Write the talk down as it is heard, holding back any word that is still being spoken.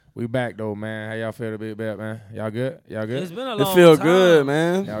We back though, man. How y'all feel to be back, man? Y'all good? Y'all good? It's been a long time. It feel good,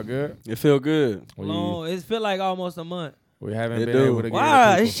 man. Y'all good? It feel good. Long. It feel like almost a month. We haven't It been do. able to get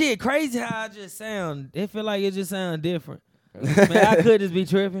Wow, the this shit crazy how I just sound. It feel like it just sound different. Man, I could just be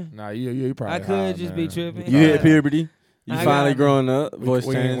tripping. Nah, you probably I could high, just man. be tripping. You hit puberty. You I finally got- growing up. Voice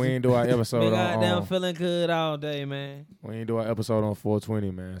We changing. ain't do our episode Been goddamn on. feeling good all day, man. We ain't do our episode on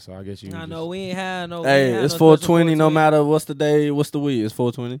 420, man. So I guess you. I know we ain't had no. Hey, we ain't had it's no 420 special no matter what's the day, what's the week. It's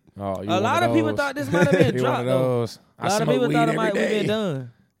 420. Oh, you A one lot of people those. thought this might have been You one dropped of though. those. A lot of people thought it might we been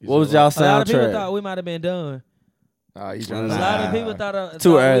done. What was y'all A lot of people soundtrack? thought we might have been done. You A trying to lot of people thought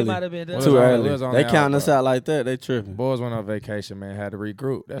Too we early. might have been done. Too on- early. we was on They the counting us outro. out like that. They tripping. Boys went on vacation, man. Had to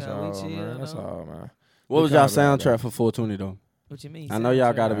regroup. That's Yeah, we all, chill, man. That's though. all, man. What was We y'all kinda bad, soundtrack for 420 though? What you mean? I know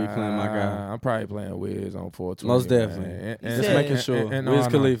y'all soundtrack? gotta be playing my guy. I'm probably playing Wiz on 420. Most man. definitely. And- Just said- making sure. and Wiz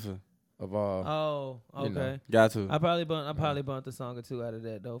on, Khalifa. Of all. Oh, You know. okay. Got to. I probably bumped a song or two out of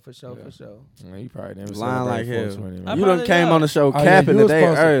that though, for sure, Yeah. for sure. Man, you probably didn't Lying like celebrate hell. 420, I man. You done probably came got- on the show Oh, yeah, capping you was today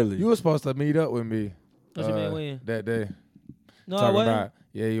supposed to- early. You were supposed to meet up with me. What you mean when? That day. No, I Talking wasn't. about,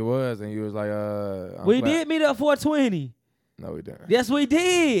 yeah, you was, and you was like, I'm We glad- did meet up 420. No, we didn't. Yes, we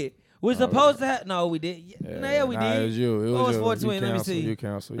did. We're Oh, supposed to have. No, we did. Yeah, we nah, did. It was you. It was What was you. 420? You Let me canceled, see. You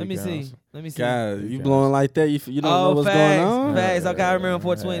canceled. Let you me see. canceled. Let me see. God, You you can't. blowing like that? You don't know what's going on? Facts. Okay, I remember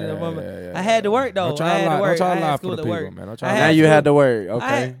 420. Yeah, I remember. yeah, I had to work though. Don't try I to had lie. to work. Don't try I to had lie school for the to work. people, man. Don't I try to Now had lie. you school- had to work. I Okay.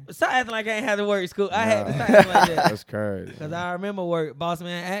 had, stop acting like I ain't had to work school. I had to Nah. stop acting like that. That's crazy. Cause I remember work. Boss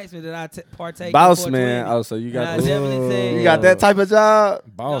man asked me that I partake. Boss in man. 420. Oh, so you And got I the, definitely said you got that type of job?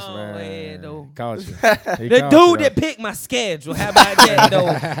 Boss No, man. man, though. Caught you. He The caught dude you, that picked my schedule. How about that though?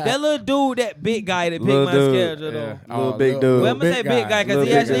 That little dude, that big guy that picked Little my dude. schedule Yeah. though. Little big dude. Well, I'm gonna say big guy because Little he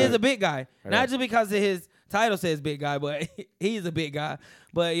big actually guy. is a big guy. Yeah. Not just because of his title says big guy, but he's a big guy.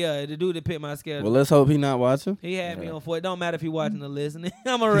 But yeah, the dude that picked my schedule. Well, let's hope he not watching. He had me on 4. It don't matter if he watching or listening.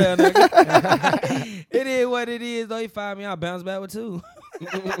 I'm a real nigga. It is what it is. Though he fired me, I'll bounce back with 2.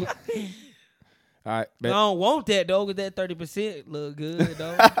 All right. I Bet. don't want that though, cause that 30% look good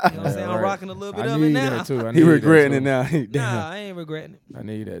though. You know what I'm saying? I'm right. rocking a little bit I of it need now. that too. I He need regretting that it too. now. Nah, Damn. I ain't regretting it. I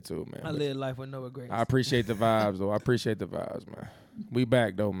need that too, man. I live life with no regrets. I appreciate the vibes though. I appreciate the vibes, man. We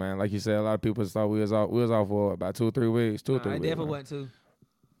back though, man. Like you said, a lot of people thought we was off. We was off for about 2 or 3 weeks. 2 or 3 I weeks. definitely man. wasn't 2.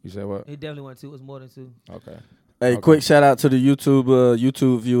 You said what? He definitely wasn't 2. It was more than 2. Okay. Hey, Okay. quick shout out to the YouTube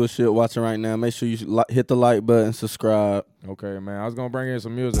viewership watching right now. Make sure you hit the like button, subscribe. Okay, man. I was gonna bring in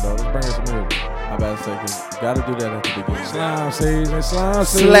some music though. Let's bring in some music. I about to say, 'cause you gotta do that at the beginning. Slime season. Slime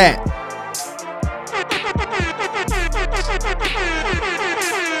season. Slap.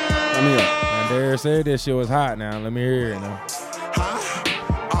 Let me up. And Derek said this shit was hot now. Let me hear it now.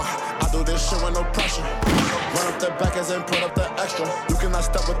 I do this shit with no pressure. Run up the backers and put up the extra. You cannot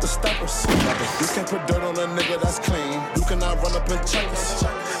step with the steppers. You can't put dirt on a nigga that's clean. You cannot run up and check us.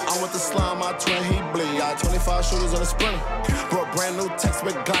 I'm with the slime, my twin, he bleed. Got 25 shooters on a sprinter. Brought brand new text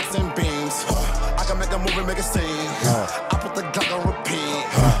with Glocks and beams. I can make a movie, make a scene. I put the Glock on repeat.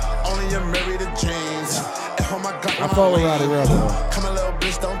 Only in Mary the jeans. And hold my Glock I on my fuck with wing. Roddy Rebel though. Come a little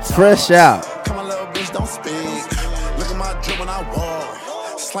bitch, don't talk. Fresh out. Come a little bitch, don't speak. Look at my drip when I walk.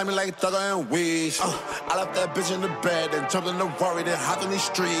 Slime me like Thugger and Weeds. I left that bitch in the bed and jumped in the worry, then hopped in these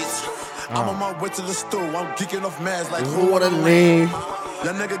streets. I'm on my way to the stool. I'm geeking off meds like who What would a have name.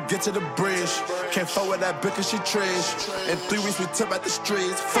 That nigga get to the bridge. Can't fuck with that bitch cause she trash. In 3 weeks we tip at the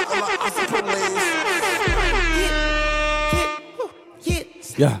streets. Fuck a lot of police.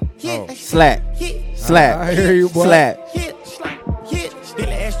 Yeah. Slap. Slap. I hear you, boy. Slap. Still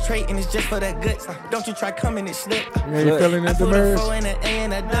ass trait and it's just for the guts. Don't you try coming and slip. Yeah, you feeling I it, put a Demers? 4 and a A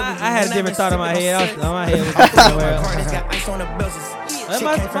and a W. I had a different thought in my head. My head was My card has got ice on the bells. That's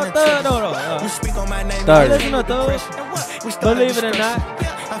my third though. You speak on my name. Third. Listen to Thug. We started Believe it or destruction. not.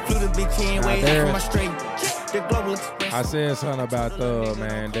 I flew the big 10 way there. from my straight. The global express. I said something about Thug,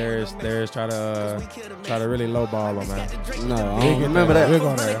 man. There's try to really lowball him, man. No, I We'll don't get remember there. that. We're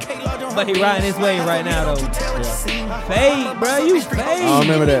gonna there. But he riding his way right now though. Fade, bro. You I fade. don't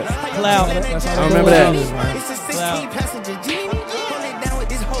remember that. Clout. I don't remember that. It's a 16 passenger Genie. Hold it down with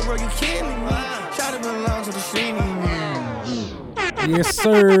this whole world, you killing me. Try to belong to the street. Yes,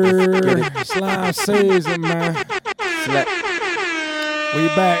 sir. Slime season, man. Slap. We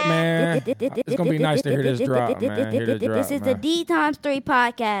back, man. It's gonna be nice to hear this drop, man. Hear this drop, This is the man. D times 3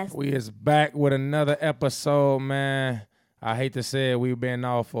 podcast. We is back with another episode, man. I hate to say it, we've been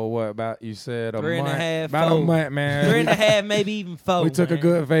off for what? About you said a 3 and a month. half, About 4. a month, man. 3 and a half, maybe even 4. We took a man.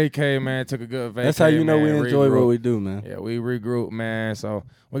 good vacay, man. Took a good vacay. That's how you know we man. enjoy what Regroup. we do, man. Yeah, we regroup, man. So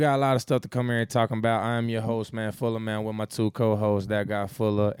we got a lot of stuff to come here and talking about. I'm your host, man, Fuller, man, with my 2 co-hosts, That Guy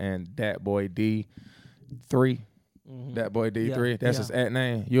Fuller and Dat Boy D3. That boy D3. Yeah, That's yeah. his at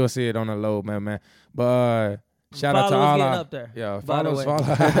name. You'll see it on the load, man. But shout out to Followers all getting our up there, yeah, by the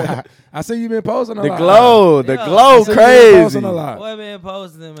follow. way. I see you been posting a The lot. glow, the Yeah. glow, I see you been crazy. posting a lot. Boy been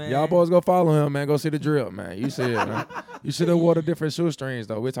posting, man. Y'all boys go follow him, man. Go see the drip, man. You see it, man. You should have wore the different shoestrings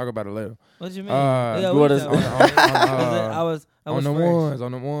though. We'll talk about it later. What you mean? Yeah, what we is- talking about it. I was on the fresh. ones,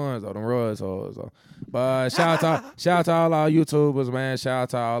 on the roads. So. But shout out to all our YouTubers, man. Shout out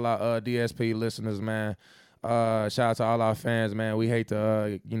to all our DSP listeners, man. Shout out to all our fans, man. We hate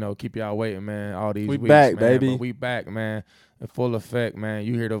to keep y'all waiting, man. All these We weeks, back, man, baby. but we back, man. In full effect, man.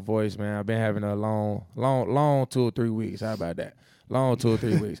 You hear the voice, man. I've been having a long 2 or 3 weeks. How about that? Long 2 or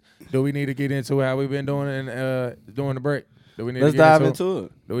 3 weeks. Do we need to get into how we've been doing during the break? Do we need Let's to get dive into into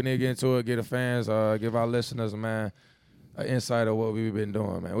it. Do we need to get into it? Get the fans, give our listeners, man, an insight of what we've been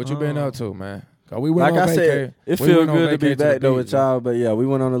doing, man. What you been up to, man? 'Cause we went Like on I vacay. said, it We feels went on good to be vacay the back though beach, with y'all. But yeah, we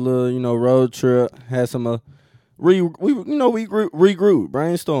went on a little, road trip. Had some we regroup,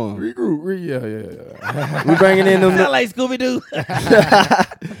 brainstorm. Yeah. We bringing in them. Sound like Scooby Doo.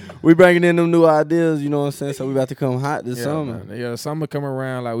 We bringing in them new ideas. You know what I'm saying? So we about to come hot this Yeah, summer. man. Yeah, summer coming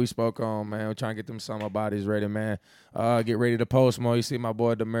around like we spoke on, man. We're trying to get them summer bodies ready, man. Get ready to post more. You see my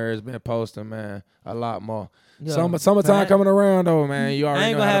boy Demir's been posting, man, a lot more. Yo, Summertime man. coming around though, man. You I already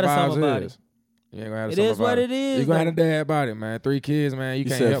ain't know gonna how the have a summer vibes body. is. You ain't gonna have a It summer is what body. it is, You gonna have though. a dad body, man. 3 kids, man. You You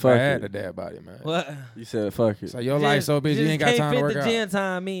can't said help but fuck have it. the dad body, man. What? You said fuck it. So your life so busy, you Just ain't got can't time to fit work the out. gym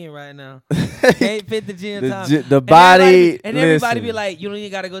time in right now. Can't fit the gym time. The And body. everybody be listen. like, you don't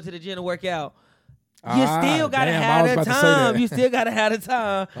even got to go to the gym to work out. You Ah, still gotta damn, I have was the about to say that. time. You still gotta have the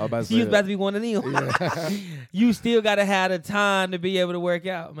time. I was about to say You was that. about to be one of them. You still gotta have the time to be able to work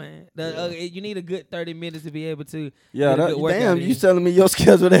out, man. You need a good 30 minutes to be able to. Yeah, get a good workout damn, in. you telling me your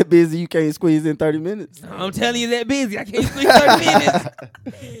schedule that busy you can't squeeze in 30 minutes? I'm telling you that busy. I can't squeeze 30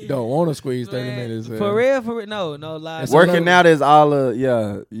 minutes. Don't want to squeeze 30 Man, minutes. For real. No lie. It's Working low- out is all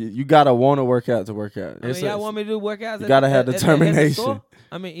you gotta want to work out to work out. I mean, y'all want me to do workouts? You gotta have at the determination. store?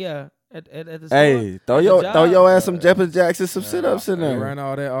 I mean, yeah. At the store. Hey, throw At the your job. ass some jumping jacks and some sit ups in Hey, there. Run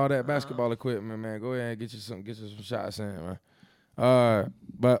all that basketball equipment, man. Go ahead and get you some shots in, man.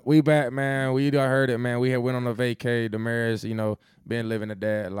 But we back, man. We done heard it, man. We had went on a vacay. Damaris, been living the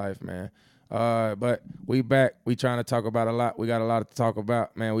dad life, man. But we back. We trying to talk about a lot. We got a lot to talk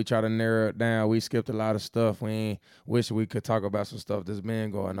about, man. We try to narrow it down. We skipped a lot of stuff. We ain't wish we could talk about some stuff that's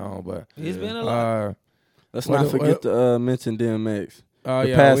been going on, but It's been a lot. Let's What- not forget to mention DMX. Oh The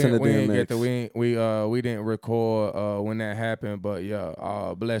yeah, passing of we didn't DMX. get we didn't record when that happened, but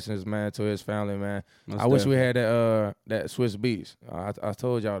yeah, blessings, man, to his family, man. Most I wish we definitely. had that Swiss Beats. I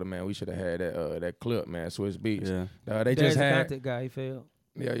told y'all, man, we should have had that clip, man, Swiss Beats. Yeah. They There's just a had content guy. He failed.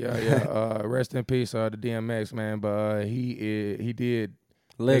 yeah. Rest in peace, the DMX, man. But he did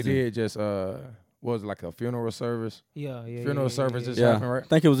they Legend. did just what was it, like a funeral service? Yeah. Funeral service just Yeah. happened, right? I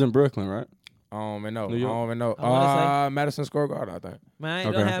think it was in Brooklyn, right? I don't even know. New York? I don't even know. I wanna Madison Square Garden, I think. Man,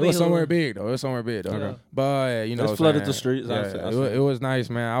 Okay. don't have It me was who- somewhere big though. Okay. But you know, Just what I'm flooded saying? the streets. I Yeah, see. it was nice,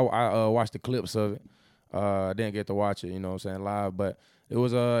 man. I watched the clips of it. I didn't get to watch it, you know what I'm saying, live, but it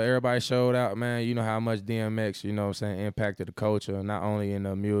was everybody showed out, man. You know how much DMX, you know what I'm saying, impacted the culture, not only in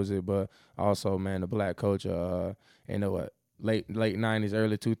the music, but also, man, the black culture. In the late 90s,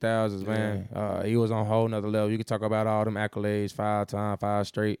 early 2000s, man. He was on a whole nother level. You could talk about all them accolades, 5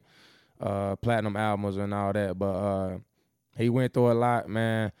 straight platinum albums and all that, but he went through a lot,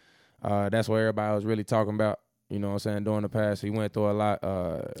 man. That's what everybody was really talking about, you know what I'm saying, during the past. He went through a lot.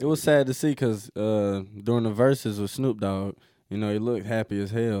 It was sad to see because during the verses with Snoop Dogg, he looked happy as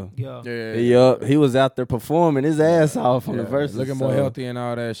hell. Yeah. He was out there performing his ass off on the Yeah, verses. looking more so- healthy and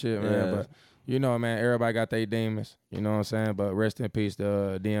all that shit, man. Yeah. But you know, man, everybody got their demons. You know what I'm saying? But rest in peace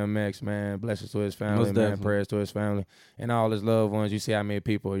to DMX, man. Blessings to his family, Most man. definitely. Prayers to his family and all his loved ones. You see how many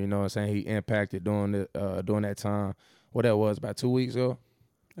people, you know what I'm saying, he impacted during that time. What that was, about 2 weeks ago?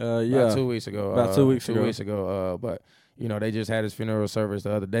 Yeah. About 2 weeks ago. About 2 weeks 2 ago. weeks ago. But, they just had his funeral service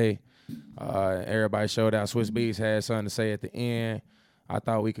the other day. Everybody showed out. Swiss Beats had something to say at the end. I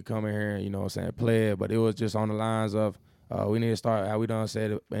thought we could come in here and, you know what I'm saying, play it. But it was just on the lines of, we need to start, how we done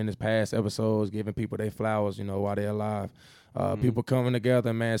said it in this past episodes, giving people their flowers, while they're alive. People coming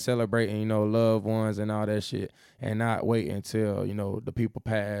together, man, celebrating, loved ones and all that shit, and not wait until, the people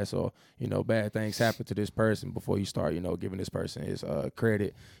pass or, bad things happen to this person before you start, giving this person his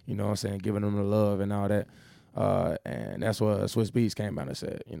credit, you know what I'm saying, giving them the love and all that. And that's what Swiss Beats came out and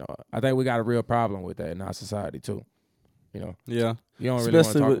said, I think we got a real problem with that in our society too. Yeah. You don't really want to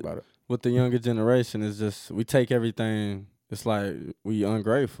Especially talk about it. With the younger generation, it's just we take everything. It's like we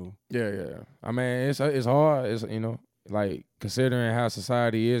ungrateful. Yeah. I mean, it's hard. It's like considering how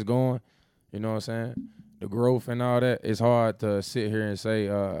society is going, you know what I'm saying. the growth and all that, it's hard to sit here and say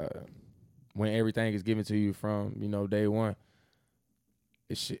when everything is given to you from, day one.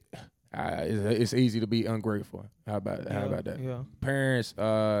 It's easy to be ungrateful. How about that? Yeah. Parents,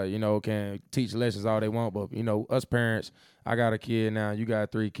 can teach lessons all they want, but us parents, I got a kid now. You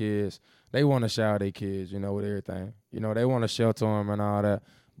got 3 kids. They want to shower their kids, with everything. They want to shelter them and all that,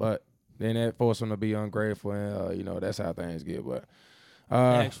 but then that forces them to be ungrateful, and that's how things get. But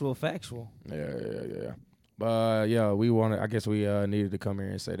Actual factual. yeah. But I guess we needed to come here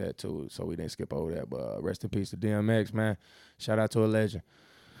and say that too, so we didn't skip over that. But rest in peace to DMX, man. Shout out to a legend.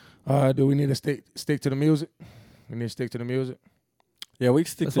 Do we need to stick to the music? We need to stick to the music. Yeah, we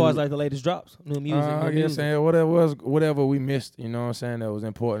can stick As to far as like the latest drops, new music. I guess saying whatever we missed, you know what I'm saying, that was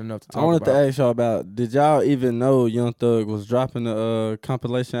important enough to talk about. I wanted to ask y'all about, did y'all even know Young Thug was dropping the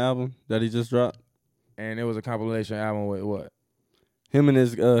compilation album that he just dropped? And it was a compilation album with what? Him and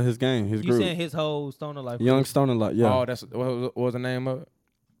his gang, his You group. saying his whole Stoner Life? Young Stoner Life, yeah. Oh, what was the name of it?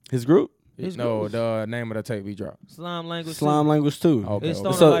 His group? His No, group. the name of the tape he dropped. Slime Language. Slime Language 2. Okay. It's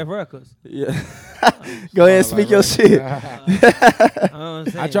Stoner So- Life Records. Yeah. Go ahead and speak your shit.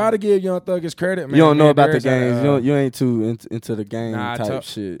 I try to give Young Thug his credit, man. You don't know Me and about the Darius had, games. You ain't too into the game Nah, type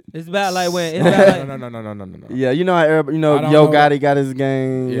shit. It's about like when. It's about like, No. Yeah, you know how everybody, I don't Yo know. Gotti got his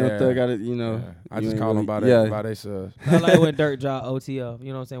game. Yeah. Young Thug got it, Yeah. I you just ain't call him really- by they sus. I like when Dirt dropped OTF. You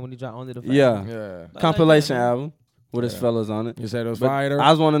know what I'm saying? When he dropped Only the Facts. Yeah. Yeah. I Compilation like that, man. album with his fellas on it. You said it was But fire. I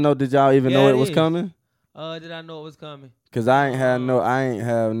just want to know, did y'all even Yeah, know it it was is. coming? Did I know it was coming? Cause I ain't have no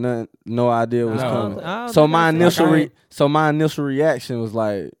idea it was No. coming. I don't So think my I said- initial Like, my initial reaction was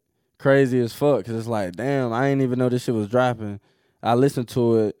like crazy as fuck. Cause it's like, damn, I ain't even know this shit was dropping. I listened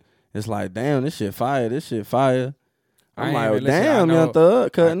to it. It's like, damn, this shit fire. I I'm ain't like, even listen. I damn, know- Young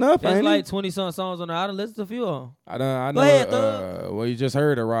Thug cutting up, There's ain't like he? 20-something songs on there. I done listened to a few of them. I know. Go ahead, Thug. Well, you just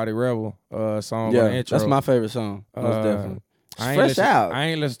heard a Roddy Rebel song Yeah, on the intro. that's my favorite song. Most definitely. I ain't Fresh listen, out. I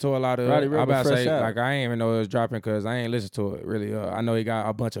ain't listened to a lot of Roddy it. Rebel, I'm about to fresh say, out. like, I ain't even know it was dropping because I ain't listened to it really. I know he got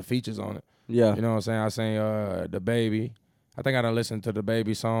a bunch of features on it. Yeah. You know what I'm saying? I seen The Baby. I think I done listened to The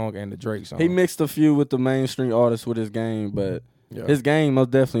Baby song and the Drake song. He mixed a few with the mainstream artists with his game, but Yeah. his game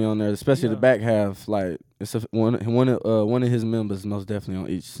most definitely on there, especially the Yeah. back half. Like it's one of his members most definitely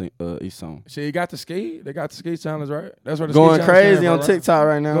on each song. Shit, he got the ski. They got the ski challenge, right? That's what the Going ski challenge crazy came on from, right? TikTok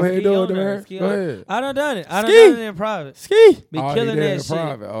right now. Go ahead, Ski do on it, there, man. ski Go on- ahead. I done done it. I done Ski. done it in private. Ski. Be Oh, he killing did it that in shit.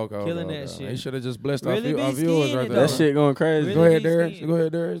 private. Okay. Killing that shit. He should have just blessed Really our be viewers skiing right it, there. That shit going crazy. Really? Go ahead, be Darius. skiing. Go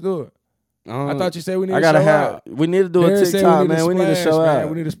ahead, Darius. Do it. I thought you said we need I to gotta show have. out. We need to do a Darius said TikTok, need man. We need to splash, show man. out.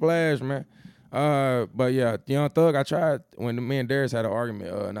 We need to splash, man. But yeah, Young Thug, I tried when me and Darius had an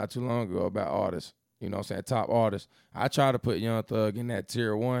argument not too long ago about artists. You know what I'm saying? Top artists. I tried to put Young Thug in that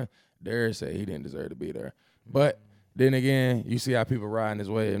tier 1. Darius said he didn't deserve to be there. But then again, you see how people riding his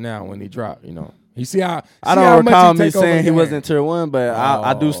wave now when he dropped, You see how I see don't how much recall he me take over saying the he game. wasn't tier 1, but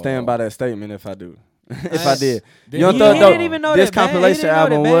I do Oh. stand by that statement if I do. If I That's- did. Then Young he Thug, didn't though, even know this that bag- he compilation didn't know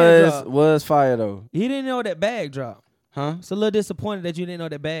that album bag drop. was fire though. He didn't know that bag dropped. Huh? It's a little disappointed that you didn't know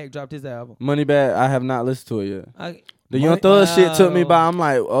that bag dropped his album. Moneybag, I have not listened to it yet. I, The Young Thug shit took me Wow. by. I'm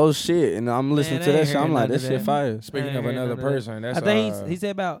like, oh shit, and I'm listening Man, to I that ain't shit. I'm heard like, none that of shit that. fire. Speaking I of ain't heard another none of that. person, that's I think he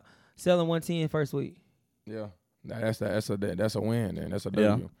said about selling 110 first week. Yeah, that's a win, and that's a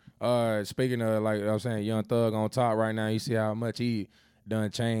Yeah. W. Speaking of, like I'm saying, Young Thug on top right now. You see how much he done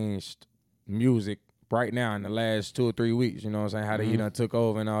changed music right now in the last 2 or 3 weeks. You know what I'm saying? How he done took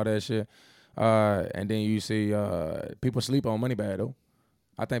over and all that shit. And then you see people sleep on Moneybag though.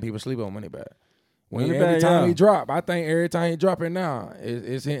 I think people sleep on Moneybag. Every Moneybagg, time yeah. he drop, I think every time he drop it now,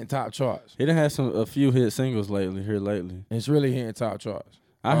 it's hitting top charts. He done had a few hit singles lately. It's really hitting top charts.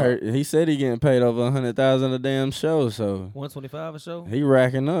 I heard he said he getting paid over 100,000 a damn show, so 125 a show. he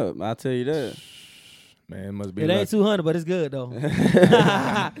racking up. I tell you that. Man, it must be It ain't 200, but it's good though.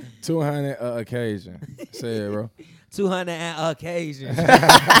 200 occasion. Say it, bro. 200 an occasion.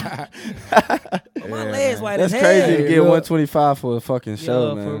 Yeah, My man. legs white That's as crazy hell. to get look. 125 for a fucking show,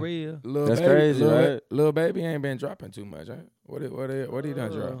 Yo, man. for real. Lil That's Baby, crazy, right? Lil Baby ain't been dropping too much, right? What he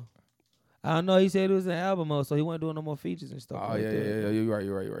done drop? I don't know. He said it was an album mode, so he wasn't doing no more features and stuff. Oh like yeah, that. yeah. You're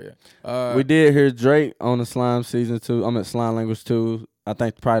right. Yeah. We did hear Drake on the Slime season 2. I'm at Slime Language 2. I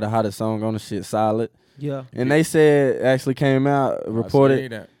think probably the hottest song on the shit, Solid. Yeah. And they said actually came out,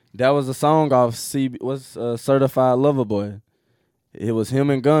 reported that was a song off Certified Lover Boy. It was him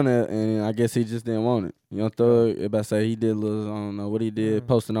and Gunna, and I guess he just didn't want it. Young Thug, if I say he did a little, I don't know what he did,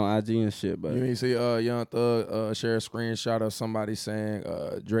 posting on IG and shit. But You ain't see Young Thug share a screenshot of somebody saying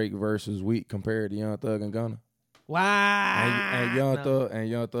Drake versus Weak compared to Young Thug and Gunna. Wow. And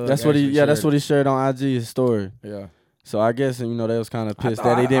Young Thug that's what he, actually yeah, that's shared what he shared on IG his story. it. Yeah. So I guess they was kind of pissed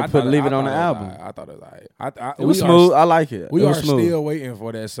that he didn't leave it on the album. I thought it was alright. It was smooth. I like it. We it are was smooth. still waiting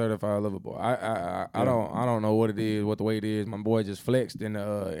for that certified lover boy. I don't know what it is, what the weight is. My boy just flexed in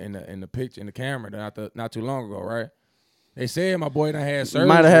the picture in the camera not too long ago, right? They said my boy done had surgery.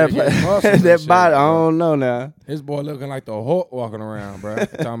 Might have had that body. I bro. don't know now. His boy looking like the Hulk walking around, bro.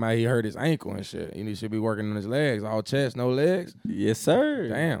 Talking about he hurt his ankle and shit. He should be working on his legs, all chest, no legs. Yes, sir.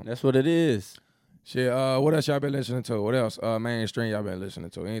 Damn. That's what it is. Shit, what else y'all been listening to? What else? Mainstream y'all been listening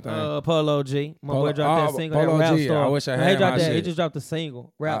to? Anything? Polo G. My boy dropped that single. Polo Rap G. Star. I wish I He had dropped my that. shit. He just dropped the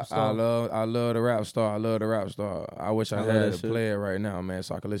single. Rap Star. I love the Rap Star. I love the Rap Star. I wish I love had that to shit. play it right now, man,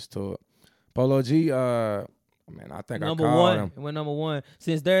 so I could listen to it. Polo G, man, I think number I called one. him. It went number one.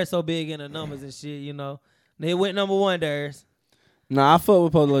 Since they're so big in the numbers and shit, They went number one, Darius. Nah, I fuck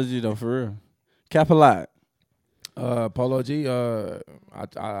with Polo G though, for real. Cap a lot. Polo G, I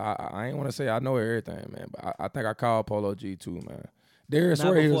ain't want to say I know everything, man, but I think I called Polo G too, man. Darius Not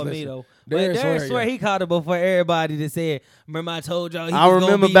swear he was before me, listening. though. But Darius swear he called it before everybody that said, remember I told y'all he I was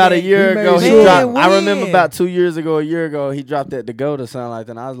remember gonna be about a that. year He ago. made He sure. dropped. I Man, remember when? about 2 years ago, a year ago, he dropped that to go to something like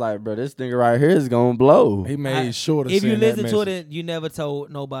that. And I was like, bro, this nigga right here is gonna blow. He made sure to If you send that listen to message. it, you never told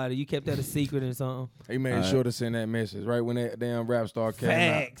nobody. You kept that a secret or something. He made sure to send that message right when that damn Rap Star came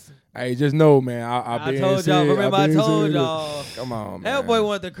Facts. out. Hey, just know, man. I I told y'all. Remember I told y'all. Come on, man. That boy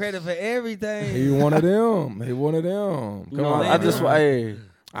want the credit for everything. He one of them. He one of them. Come on. I just, man. hey,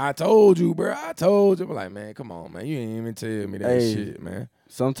 I told you, bro. I told you. I'm like, man, come on, man. You ain't even tell me that Hey. shit, man.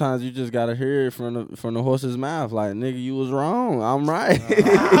 sometimes you just gotta hear it from the horse's mouth. Like, nigga, you was wrong. I'm right.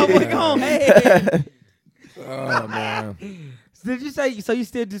 We gon' hey. Oh man. Did you say so? You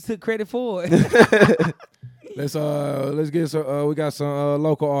still just took credit for it? Let's get some. We got some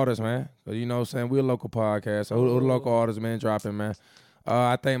local artists, man. So, you know what I'm saying? We're a local podcast. So who the local artists, man, dropping, man?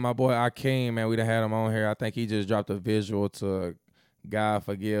 I think my boy Akeem, man, we done had him on here. I think he just dropped a visual to God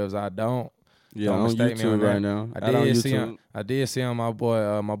Forgives I Don't. Yeah, Don't on mistake me YouTube on that. right now. I did see him. My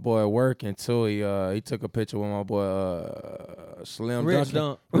boy working too. He took a picture with my boy Slim Rich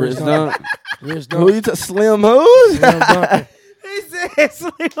Duncan. Rich Dunk. Rich Who Duncan. you Slim who? Slim Duncan. He said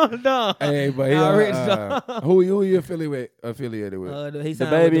Slim Dunk. Hey, but he, Nah, Rich Dunk. who you affiliated with? He The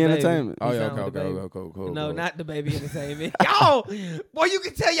signed Baby with the Entertainment. Oh He yeah, signed with the Baby. okay, cool. No, not the Baby Entertainment. Yo, boy, you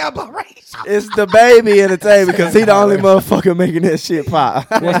can tell y'all about race. It's the Baby Entertainment because he the only motherfucker making that shit pop.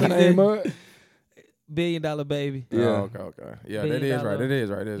 What's the name of it? $1 Billion Baby. Yeah. Oh, okay. Yeah, that is right. That is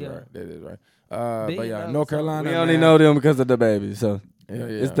right. That is right. But yeah, $1 North Carolina. We only man. know them because of the Baby, so Yeah.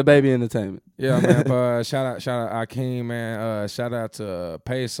 it's the Baby Entertainment. Yeah, man. But shout out Akeem, man. Shout out to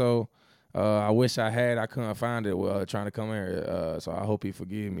Peso. I wish I couldn't find it while trying to come here. So I hope he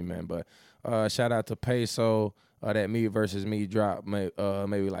forgive me, man. But shout out to Peso. That Me Versus Me dropped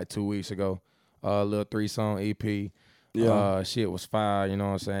maybe like 2 weeks ago. Little 3-song EP. Yeah. Shit was fire. You know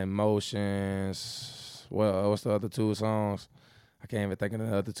what I'm saying? Motions. Well, what's the other 2 songs? I can't even think of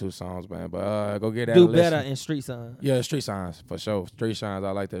the other 2 songs, man. But go get that. Do a listen. better in Street Sign. Yeah, Street Signs for sure. Street Signs,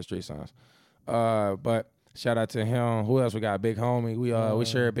 I like that Street Signs. But shout out to him. Who else we got? Big Homie. We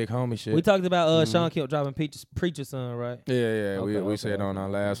share Big Homie shit. We talked about Sean Kemp dropping Preacher Son, right? Yeah. Okay, we said on our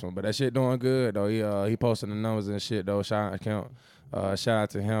last one, but that shit doing good though. He posted the numbers and shit though. Sean Kemp. Shout out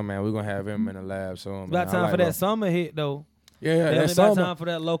to him, man. We gonna have him in the lab soon. About time for that summer hit though. Yeah, Definitely that about summer. time for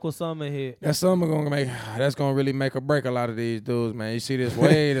that local summer hit. That summer that's gonna really make or break a lot of these dudes, man. You see this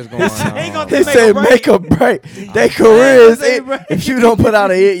wave that's going Ain't on. gonna He said make a break. Their career is say it. break. If you don't put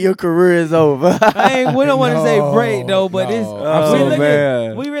out a hit, your career is over. We don't want to say break though, but no. it's Oh,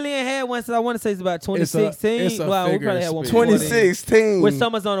 man. we really ain't had one since I want to say it's about It's 2016. a Well, we figure probably had of one. speech. 2016. With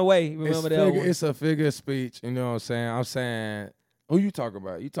Summer's on the way. Remember that one? It's a figure of speech. You know what I'm saying? I'm saying, who you talking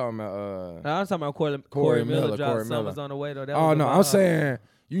about? You talking about I was talking about Corey Corey Miller. Miller, Dropped Corey Miller. Summer's on the way though. That Oh was no, a I'm vibe. saying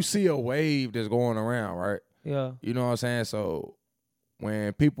you see a wave that's going around, right? Yeah. You know what I'm saying? So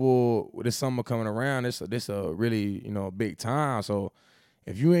when people this summer coming around, this a really, big time. So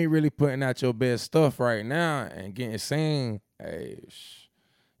if you ain't really putting out your best stuff right now and getting seen, hey,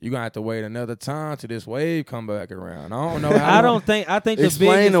 you gonna have to wait another time till this wave come back around. I don't know how I think the Explain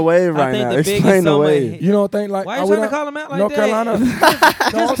biggest, the wave right I think now. the biggest Explain the summer wave. hit- you don't think like Why I you would trying to not- call him out like North that? Carolina.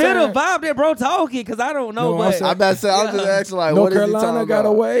 Just feel the vibe that bro talking, because I don't know. No, I'm but saying- I about to say, I'm just asking like, North what is he Carolina talking got about?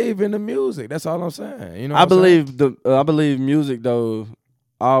 a wave in the music. That's all I'm saying. You know, I what I'm saying? believe I believe music though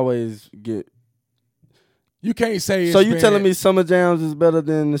always get. You can't say. So it's you been- telling me Summer Jams is better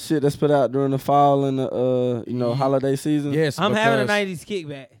than the shit that's put out during the fall and the holiday season? Yes, I'm having a because- 90s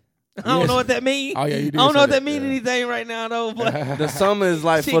kickback. I don't Yes. know what that means. Oh yeah, you I did don't know say what that means yeah. anything right now though. But The summer is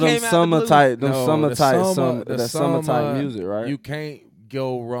like Shit for them came out the summer blue. type, them No, summer the type, summer- the that summer type summer, music, right? You can't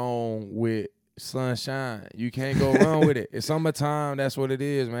go wrong with sunshine. You can't go wrong with it. It's summertime. That's what it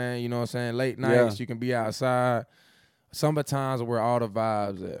is, man. You know what I'm saying? Late nights, you can be outside. Summertime's where all the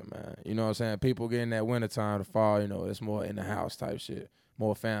vibes at, man. You know what I'm saying? People get in that wintertime, the fall, you know, it's more in the house type shit.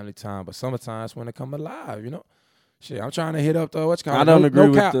 More family time. But summertime's when it come alive, you know? Shit, I'm trying to hit up the what's called. I don't agree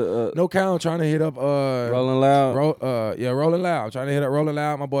with the no count. I'm trying to hit up Rolling Loud. Rolling Loud. I'm trying to hit up Rolling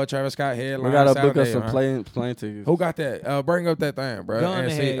Loud. My boy Travis Scott headline. We gotta Saturday, book us some man. plane tickets. Who got that? Bring up that thing, bro. Go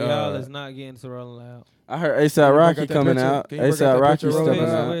ahead, y'all. Let's not get into Rolling Loud. I heard ASAP Rocky coming out. ASAP Rocky stepping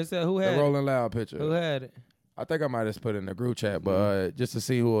out. Who had the Rolling Loud picture? Who had it? I think I might have put it in the group chat, but just to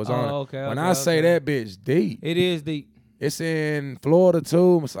see who was on it. Okay. When I say that bitch deep, it is deep. It's in Florida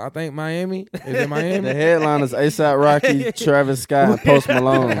too. I think Miami. Is it Miami? The headline is ASAP Rocky, Travis Scott, and Post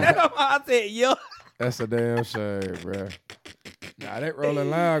Malone. I said, yo. That's a damn shame, bro. Nah, that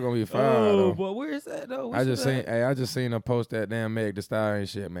Rolling Loud gonna be fire. Oh, but where is that though? I just seen them post that damn Meg Thee Stallion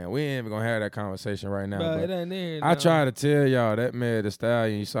shit, man. We ain't even gonna have that conversation right now. Bro, but it ain't there. I try to tell y'all that Meg Thee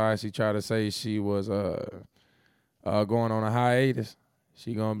Stallion. You saw she try to say she was going on a hiatus.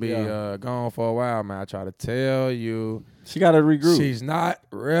 She gonna be gone for a while, man. I try to tell you. She got to regroup. She's not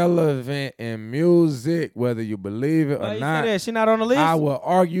relevant in music, whether you believe it or not. She not on the list? I will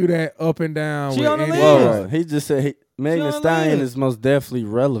argue that up and down. She with on the list? Whoa, he just said Meg Thee Stallion is most definitely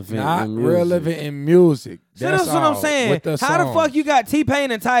relevant not in music. relevant in music. That's what I'm saying. How the fuck you got T-Pain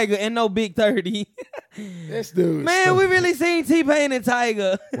and Tiger and no Big 30? This dude. Man, we really seen T-Pain and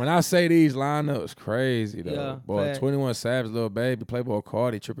Tiger. When I say these lineups, crazy though. Yeah, Boy, fact. 21 Savage, Lil Baby, Playboy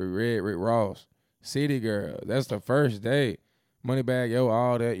Cardi, Trippie Redd, Rick Ross, City Girl. That's the first day. Moneybagg Yo,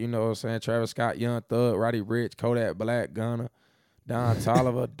 all that, you know what I'm saying? Travis Scott, Young Thug, Roddy Ricch, Kodak Black, Gunna, Don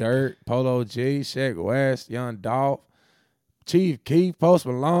Toliver, Dirt, Polo G, Sheck West, Young Dolph, Chief Keef, Post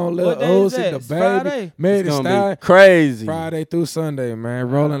Malone, Lil Uzi, The Baby, Meg Thee Stallion. Crazy. Friday through Sunday, man.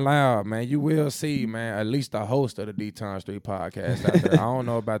 Rolling Loud, man. You will see, man, at least the host of the D-Town Street podcast out there. I don't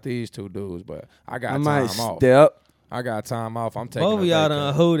know about these two dudes, but I got time off. I got time off. I'm taking both of y'all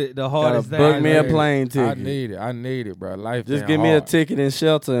done hooted the hardest thing. Book me a plane ticket. I need it, bro. Life just been give hard. me a ticket and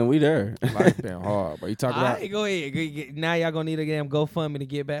shelter, and we there. Life been hard, but you talk about. Right, go ahead. Now y'all gonna need a damn GoFundMe to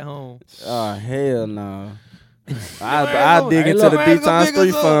get back home. Oh hell no! I dig into the D-Town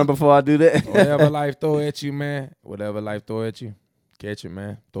Street Fund before I do that. Whatever life throw at you, man. Whatever life throw at you, catch it,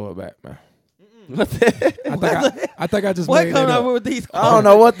 man. Throw it back, man. I think I just made it up. With these I don't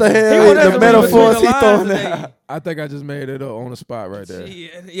know what the hell the metaphors he throwing out. I think I just made it up on the spot right there.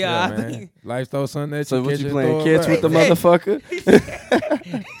 Yeah, I think. Life throw something at you. So what you playing catch with the motherfucker?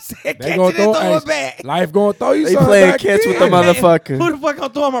 They gonna throw it back. Life gonna throw you. They something playing back catch with in. the motherfucker. Who the fuck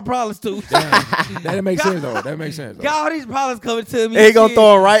I'm throwing my problems to? That makes sense though. That makes sense. Got all these problems coming to me. He gonna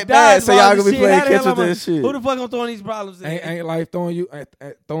throw it right back. So y'all gonna be playing catch with this shit. Who the fuck I'm throwing these problems? Ain't life throwing you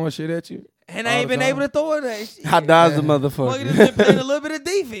throwing shit at you? And I ain't been able to throw it at shit. How does the Fuck, motherfucker? just been playing a little bit of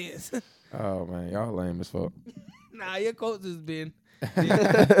defense. Oh man, y'all lame as fuck. Nah, your coach has been.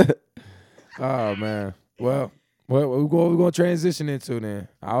 Oh man. Well, what we gonna transition into then?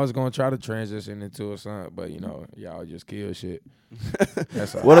 I was gonna try to transition into something, but you know, y'all just kill shit.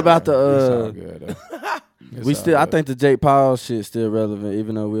 That's all What about man. the It's all good, though. we It's still all I good. think the Jake Paul shit still relevant,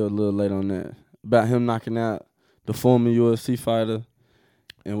 even though we're a little late on that. About him knocking out the former UFC fighter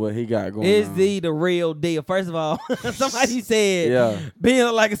and what he got going Is on. the real deal? First of all, somebody said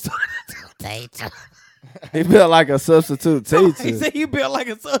being like a substitute. He built like a substitute teacher. He said you built like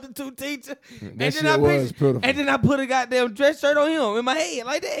a substitute teacher. That shit was beautiful. And then I put a goddamn dress shirt on him in my head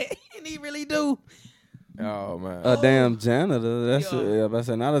like that. And he really do. Oh man. A damn janitor. That's I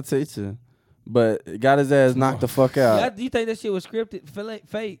said not a teacher. But got his ass knocked the fuck out. You think that shit was scripted,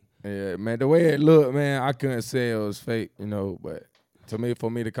 fake? Yeah, man. The way it looked, man, I couldn't say it was fake, you know. But for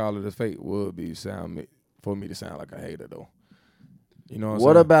me to call it a fake would be for me to sound like a hater, though. You know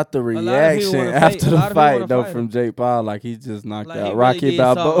what about the reaction after the fight, though, from Jake Paul? Like, he just knocked out Rocky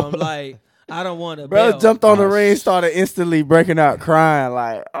Balboa. Like, I don't want to. Bro jumped on the ring, started instantly breaking out crying.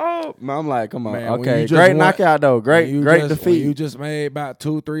 Like, oh. I'm like, come on. Man, okay, great knockout, though. Great defeat. You just made about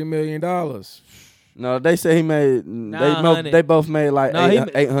 $2-3 million. No, they say he made. They both made like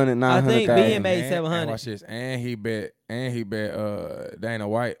 800, 900. I think thousand. Ben made 700. Watch this, and he bet Dana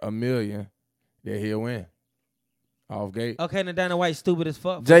White $1 million that he'll win. Off gate. Okay, now Dana White stupid as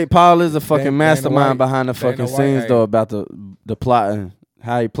fuck. Jake Paul is a fucking mastermind behind the Dana fucking White, scenes though about the plotting,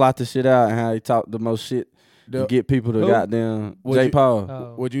 how he plot the shit out and how he talk the most shit to get people to goddamn Jake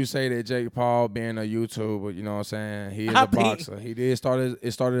Paul. Would you say that Jake Paul being a YouTuber, you know what I'm saying? He is a boxer. He did started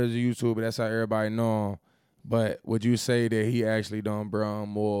as a YouTuber. That's how everybody know him. But would you say that he actually done brought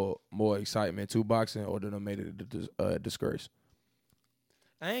more excitement to boxing, or done made it a disgrace?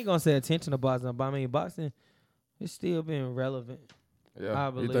 I ain't gonna say attention to boxing, but I mean boxing, it's still been relevant. Yeah, I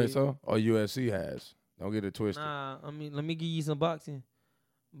you think believe. so? Or UFC has? Don't get it twisted. Nah, I mean, let me give you some boxing.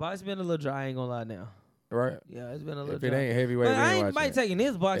 Boxing been a little dry. I ain't gonna lie now. Right? Yeah, it's been a little If dry. it ain't heavyweight, But we I ain't ain't watching it. taking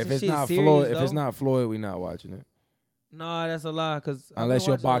this boxing If it's shit not serious, Floyd, though. if it's not Floyd, we not watching it. Nah, that's a lie. Cause Unless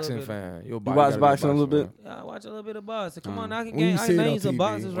you're a boxing fan. You watch boxing a little bit? Yeah, I watch a little bit of boxing. Come on, I can, When you I see can it on name some TV,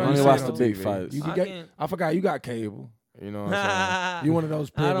 boxers when right I only you now. watch see it the on big TV, fights. You I can can't- I forgot you got cable. You know what I'm saying? You one of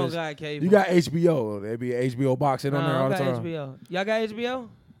those I don't privileged. got cable. You got HBO. There be HBO boxing on there all I the got time. HBO. Y'all got HBO?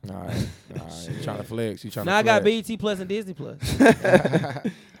 All right. You trying to flex. You trying Now I to got flex. BET Plus and Disney Plus.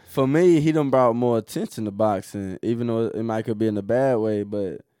 For me, he done brought more attention to boxing, even though it might could be in a bad way,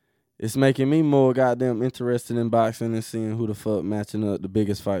 but it's making me more goddamn interested in boxing and seeing who the fuck matching up the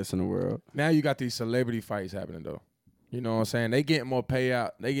biggest fights in the world. Now you got these celebrity fights happening though. You know what I'm saying? They getting more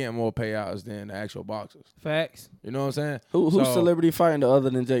payout. They getting more payouts than the actual boxers. Facts. You know what I'm saying? Who's So, celebrity fighting other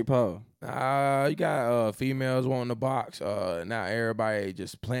than Jake Paul? You got females wanting to box. Now everybody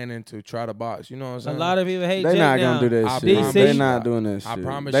just planning to try to box. You know what I'm A saying? lot of people hate They Jake not now. gonna do I that shit. promise They you. not doing that I shit.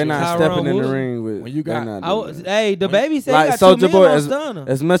 promise They you. not Tyron stepping in the Woodley. ring with. When you they got- not I doing was, that. hey, the baby said Like he got Soulja 2 Boy, million on Stunner.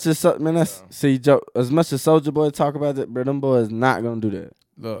 as much as see Joe, as much as Soulja Boy talk about that, bro, them boys not gonna do that.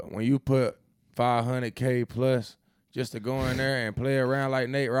 Look, when you put $500K plus just to go in there and play around like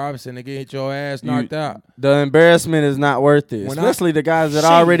Nate Robinson and get your ass knocked out. The embarrassment is not worth it, When especially the guys that Shit.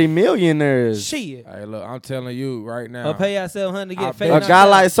 are already millionaires. Shit. Hey, look, I'm telling you right now. A payout 700 to I get bet fake. A knocked guy out.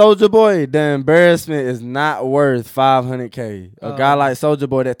 like Soulja Boy, the embarrassment is not worth $500K. A guy like Soulja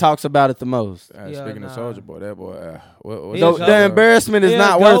Boy that talks about it the most. Yeah, Speaking nah. of Soulja Boy, that boy. What's He'll The, go. the embarrassment is He'll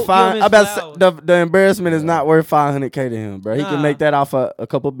not go, worth give five. him I about to flowers. say, the embarrassment is not worth $500K to him, bro. He Nah. can make that off a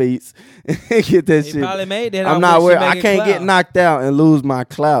couple beats and get that He shit. probably made that. I'm off not what she worried. I making can't get clout. knocked out and lose my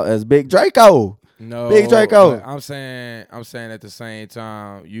clout as Big Draco. No, Big Draco. but I'm saying at the same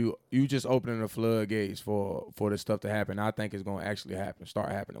time, you just opening the floodgates for the stuff to happen. I think it's gonna actually happen,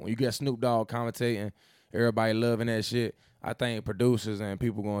 start happening. When you get Snoop Dogg commentating, everybody loving that shit. I think producers and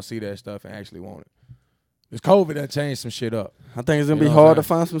people gonna see that stuff and actually want it. This COVID done changed some shit up. I think it's gonna You be know what hard I'm to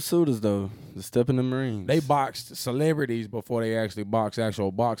find some suitors though to step in the Marines. They boxed celebrities before they actually boxed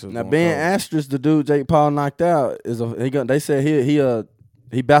actual boxers. Now during Ben COVID. Astrus, the dude Jake Paul knocked out, they said he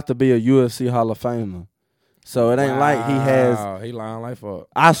about to be a UFC Hall of Famer. So it ain't like he has. Wow, he lying like fuck.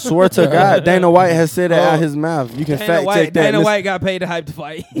 I swear to God, Dana White has said it out his mouth. You can fact check that. Dana White got paid to hype the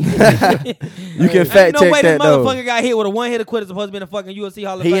fight. You can Ain't fact no check way this that though. motherfucker got hit with a one-hitter quitter supposed to be in the fucking UFC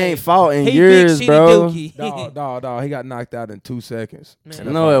Hall of He Fame. ain't fought in He years, big bro. shitty dookie. Dog. He got knocked out in 2 seconds.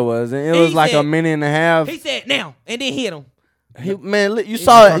 Man. No, it wasn't. It He was like a said- minute and a half. He said now and then hit him. Man, look, you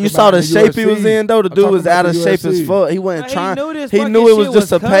saw talking the about shape the he was UFC. in though. The I'm dude talking was about out the of shape as UFC. fuck. He wasn't He trying. knew this He fucking knew it was shit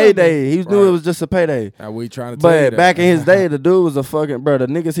just was a payday. coming. He knew it was just a payday. Now we trying to tell you But that. back in his day, the dude was a fucking bro. The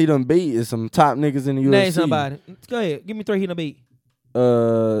niggas he done beat is some top niggas in the UFC. Name somebody. Go ahead. Give me 3 he done beat.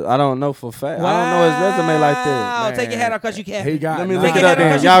 I don't know for fact. I don't know his resume like that. Wow. Take your hat off because you capping. He got Let me knocked look Take it your up head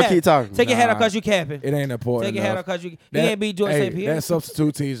then. off Y'all because you keep talking. Take your hat Nah. off because you capping. It ain't important. Take your hat enough. off because you. He ain't beat George St. Pierre. That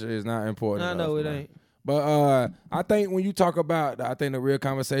substitute teaser is not important. I know enough, it man. ain't. But I think when you talk about, I think the real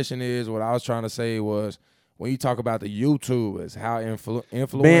conversation is what I was trying to say was when you talk about the YouTubers, how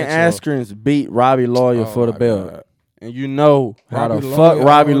influential. Ben Askren's beat Robbie Lawyer Oh for the my belt, God. and you know how Robbie the Lawyer fuck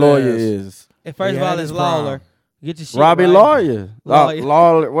Robbie old Lawyer ass. is. And first He of all, had it's his prime. Lawler. Get your shit Robbie right. Lawyer, Lawyer.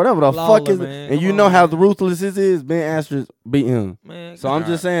 Lawler, whatever the Lawler, fuck is, man. and Come you know on, how man. ruthless this is. Ben Askren beat him. Man, So I'm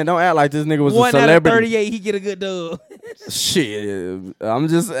just saying, don't act like this nigga was a 1 out of celebrity. 38, he get a good dub. Shit, I'm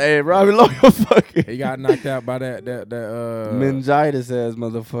just hey Robbie Lawyer, fucking He got knocked out by that meningitis ass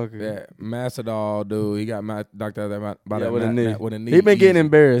motherfucker. that Masvidal dude. He got knocked out by Yeah, that with a knee. with a knee. He been getting easy.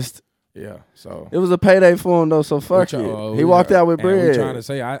 embarrassed. Yeah, so It was a payday for him though, so fuck We it. try- He walked out with and we bread. trying to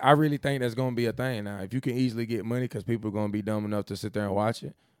say, I really think that's gonna be a thing now. If you can easily get money because people are gonna be dumb enough to sit there and watch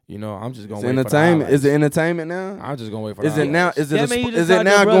it, you know, I'm just gonna It's wait entertainment. For Is the it entertainment now? I'm just gonna wait for. Is the it now? highlights. Is it? Yeah, A man, you sp- just is it called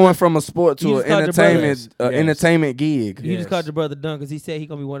now your going brother. from a sport You to just an called your brother. entertainment Yes. entertainment gig? You Yes. just called your brother done because he said he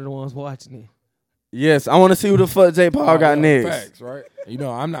gonna be one of the ones watching it. Yes, I want to see who the fuck Jake Paul got Yeah, next. Facts, right? You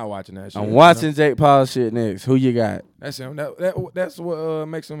know, I'm not watching that shit. I'm you watching know? Jake Paul shit next. Who you got? That's him. That's what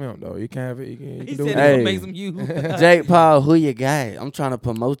makes him him though. You can't have it. You can He do said it. that's Hey. what makes him you. Jake Paul, who you got? I'm trying to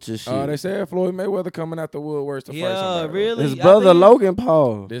promote your shit. They said Floyd Mayweather coming out the woodworks to fight Yeah, somebody. though. really? His I brother think- Logan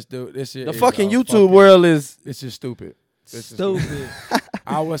Paul. This dude, this shit. The is fucking a YouTube world is. This is stupid. This is Stupid.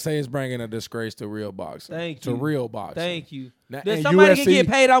 I would say it's bringing a disgrace to real boxing. Thank to you. real boxing. Thank you. Now, There's and somebody can UFC get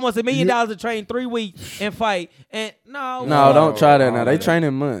paid almost $1 million to train 3 weeks and fight. And No, No, don't try that now. no, They no.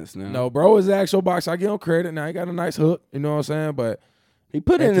 training months now. No, bro is an actual boxer. I give him credit. Now he got a nice hook. You know what I'm saying? But He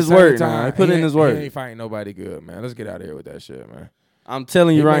put at in the his same work time, now. He put in his work. He ain't fighting nobody good, man. Let's get out of here with that shit, man. I'm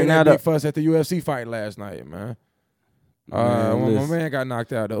telling you right now, that big fuss at the UFC fight last night, man. When my man got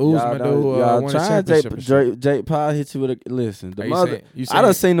knocked out, the Usman dude won the championship. Jake Paul hit you with a listen. The you I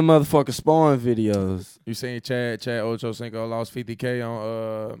done seen the motherfucking sparring videos. You seen Chad Ochocinco lost $50K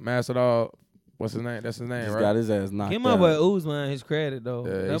on Masvidal. What's his name? That's his name, Just right? got his ass knocked out. Give my boy Usman his credit though.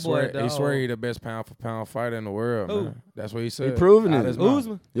 Yeah, he swear he the best pound for pound fighter in the world, man. That's what he said. He proving it.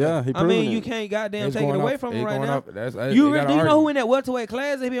 Usman. Yeah, he proving it. You can't goddamn take it away from him right now. Do You know who in that welterweight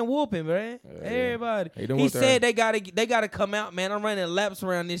class they been whooping, man? Yeah, everybody. Yeah. He said they gotta come out, man. I'm running laps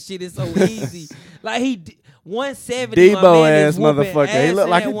around this shit. It's so easy. Like 170. Debo ass motherfucker. He look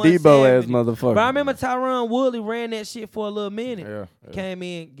like a Debo ass motherfucker. But I remember Tyron Woodley ran that shit for a little minute. Yeah. Came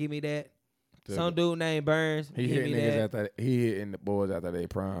in, give me that. Some dude named Burns. He hit niggas after he hitting the boys after they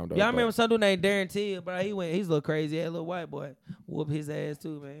prime. Though, yeah, I remember some dude named Darren Till, bro. He's a little crazy, a little white boy. Whoop his ass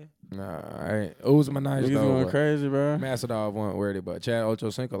too, man. Nah, I ain't. Usman nice Niggas though. going crazy, bro. Masvidal wasn't worried, but Chad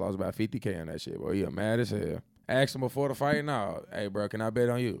Ochocinco lost about $50K on that shit, boy. He mad as hell. Asked him before the fight, no, hey, bro, can I bet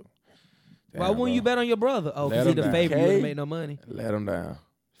on you? Why wouldn't you bet on your brother? Oh, because he the favorite. You wouldn't make no money. Let him down.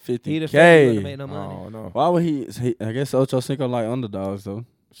 $50K. He the favorite. You wouldn't make no money. Oh no. Why would he? I guess Ochocinco like underdogs though.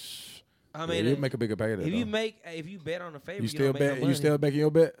 I mean, you make a bigger payday. If you bet on the favorite, you still bet. No money. You still making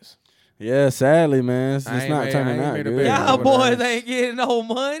your bets? Yeah, sadly, man, it's not turning out good. Y'all boys ain't getting no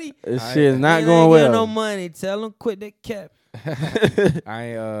money. This shit is not going well. Ain't getting no money. Tell them quit that cap.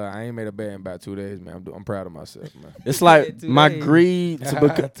 I ain't made a bet in about 2 days, man. I'm proud of myself, man. It's like my greed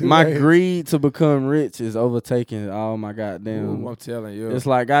to become rich is overtaking all my goddamn. Ooh, I'm telling you, it's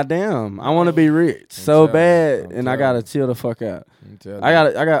like goddamn, I want to be rich so bad, and I gotta chill the fuck out. I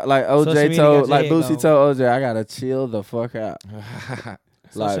got like OJ told, like Boosie told OJ, I gotta chill the fuck out.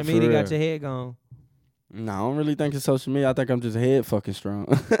 Social media got your head gone. No, I don't really think it's social media. I think I'm just head fucking strong.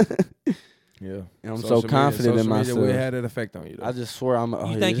 Yeah, and I'm so confident in myself. Media, had an effect on you, though. I just swear I'm.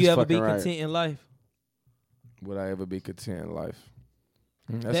 You think you ever be content in life? Would I ever be content in life?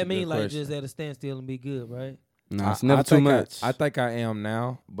 That mean like just at a standstill and be good, right? No, it's never too much. I think I am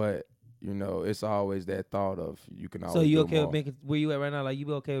now, but you know, it's always that thought of you can always. So you okay with being where you at right now? Like you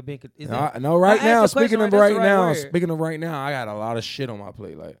be okay with being? No, right now. Speaking of right now, I got a lot of shit on my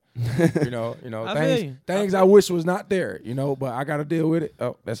plate. Like, you know, things I wish was not there. You know, but I got to deal with it.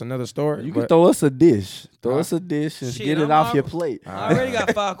 Oh, that's another story. You can throw us a dish. Throw us a dish and get it off your plate. I already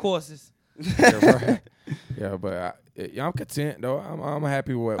got 5 courses. Yeah, but I'm content though. I'm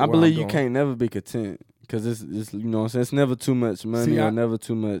happy with. I believe you can't never be content. Cause it's you know what I'm saying, it's never too much money or never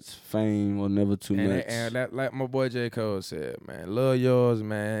too much fame or never too much. And that, like my boy J. Cole said, man, love yours,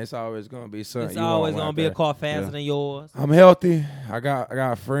 man. It's always gonna be something. It's always gonna be a car faster than yours. I'm healthy. I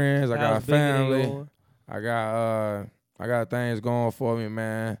got friends. I got family. I got things going for me,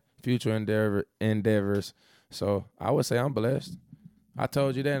 man. Future endeavors. So I would say I'm blessed. I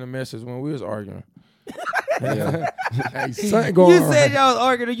told you that in the message when we was arguing. Hey, something going you said y'all was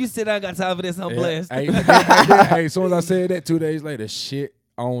arguing. You said I got time for this. I'm blessed. Hey, as soon as I said that, 2 days later, shit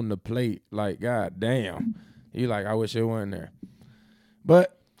on the plate. Like, god damn. You like, I wish it wasn't there.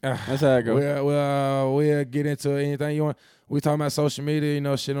 But that's how it goes. We'll get into anything you want. We talking about social media, you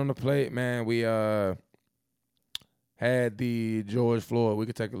know, shit on the plate, man. We had the George Floyd. We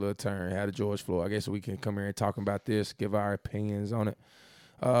could take a little turn. Had the George Floyd. I guess we can come here and talk about this, give our opinions on it.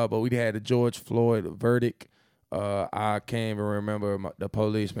 But we had the George Floyd verdict. I can't even remember the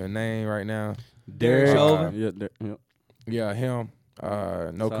policeman's name right now. Derek Chauvin. Yeah, him.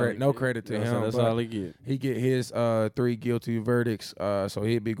 No credit to him. That's all he get. He get his 3 guilty verdicts. So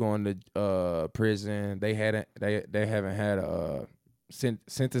he'd be going to prison. They haven't had a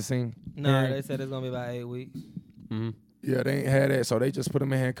sentencing. No, they said it's gonna be about 8 weeks. Mm-hmm. Yeah, they ain't had that, so they just put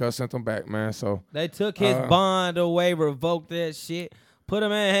him in handcuffs, sent him back, man. So they took his bond away, revoked that shit. Put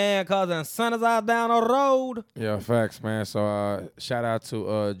him in handcuffs and sent us out down the road. Yeah, facts, man. So shout out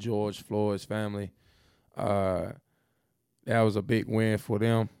to George Floyd's family. That was a big win for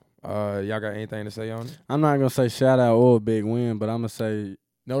them. Y'all got anything to say on it? I'm not gonna say shout out or a big win, but I'm gonna say.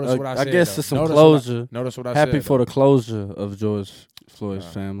 Notice what I said. I guess it's some closure. Notice what I said. Happy for the closure of George Floyd's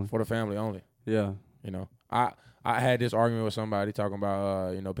family. For the family only. Yeah. You know, I had this argument with somebody talking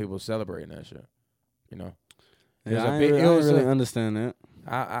about people celebrating that shit. You know. Yeah, I really understand that.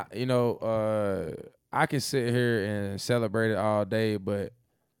 I can sit here and celebrate it all day, but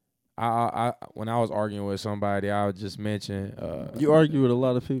I when I was arguing with somebody, I would just mention. You argue with a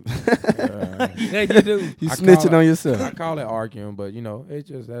lot of people. Yeah, you do. You snitching on yourself. I call it arguing, but it's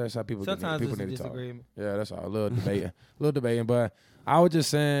just that's how people. Sometimes people it's need to talk. disagreement. Yeah, that's all. A little debating, but I was just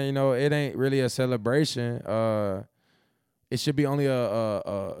saying, it ain't really a celebration. it should be only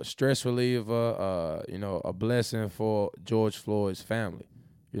a stress reliever, a blessing for George Floyd's family,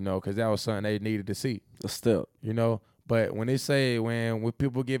 because that was something they needed to see. A step. But when they say, when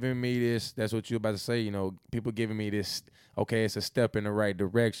people giving me this, that's what you're about to say, people giving me this, okay, it's a step in the right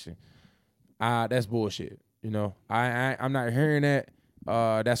direction. That's bullshit. I'm not hearing that.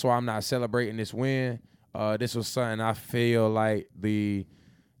 That's why I'm not celebrating this win. This was something I feel like the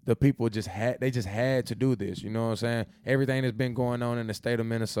people just had to do this. You know what I'm saying? Everything that's been going on in the state of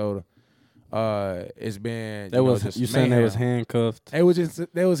Minnesota, it's been you saying they was handcuffed? They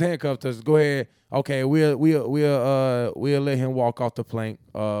was handcuffed us. Go ahead. Okay, we'll let him walk off the plank.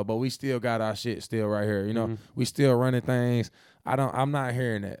 But we still got our shit still right here. We still running things. I'm not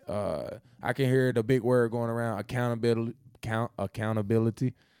hearing that. I can hear the big word going around,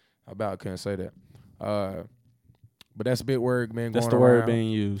 accountability. I about couldn't say that. But that's a big word being going around. That's the word being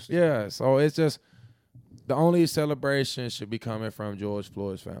used. Yeah, so it's just the only celebration should be coming from George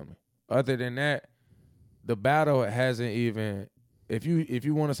Floyd's family. Other than that, the battle hasn't even. If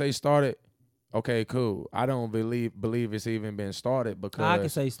you want to say started, okay, cool. I don't believe it's even been started because I can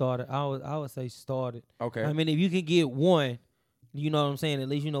say started. I would say started. Okay. I mean, if you can get one, you know what I'm saying. At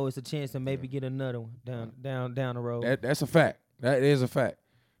least it's a chance to maybe get another one down the road. That's a fact. That is a fact.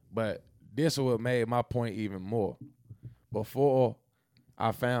 But this is what made my point even more. Before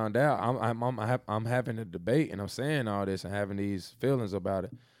I found out, I'm having a debate and I'm saying all this and having these feelings about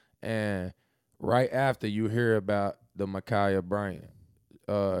it, and right after you hear about the Ma'Khia Bryant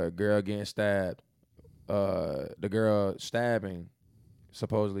girl getting stabbed, the girl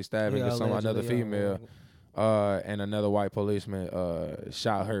supposedly stabbing another female, and another white policeman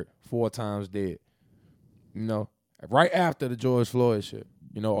shot her 4 times dead. Right after the George Floyd shit.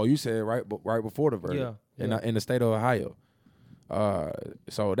 Or you said right before the verdict in the state of Ohio.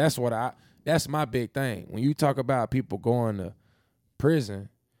 So that's my big thing. When you talk about people going to prison,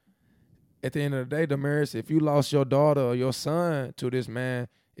 at the end of the day, Damaris, if you lost your daughter or your son to this man,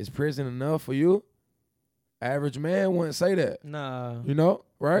 is prison enough for you? Average man wouldn't say that. Nah.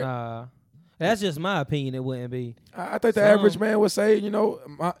 Right? Nah. That's just my opinion. It wouldn't be. I think the average man would say, if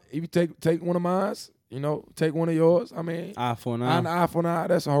you take one of mine, take one of yours. I mean, eye for an eye. An eye for an eye.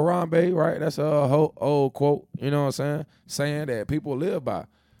 That's a Harambe, right? That's a old quote. You know what I'm saying? Saying that people live by.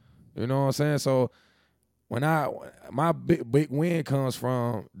 You know what I'm saying? So when my big win comes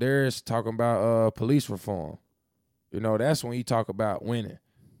from, there's talking about police reform. That's when you talk about winning.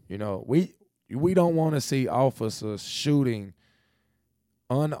 We don't want to see officers shooting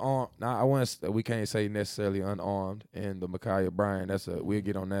unarmed. Now we can't say necessarily unarmed in the Ma'Khia Bryant. We'll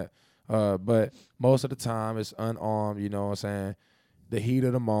get on that. But most of the time it's unarmed, you know what I'm saying? The heat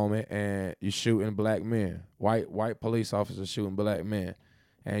of the moment, and you're shooting black men. White police officers shooting black men.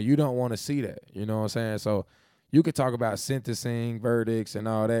 And you don't want to see that, you know what I'm saying? So you could talk about sentencing, verdicts, and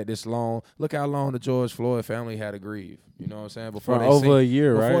all that this long. Look how long the George Floyd family had to grieve, you know what I'm saying? Before a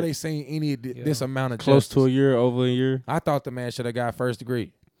year, right? Before they seen any of this amount of close justice. To a year, over a year. I thought the man should have got first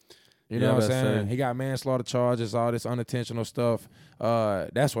degree. You know what I'm saying? He got manslaughter charges, all this unintentional stuff.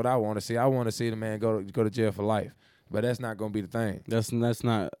 That's what I want to see. I want to see the man go to jail for life. But that's not going to be the thing. That's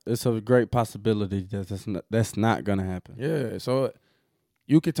not. It's a great possibility that's not going to happen. Yeah. So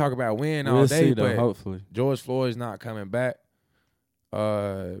you could talk about win all day, see, though, but hopefully George Floyd's not coming back.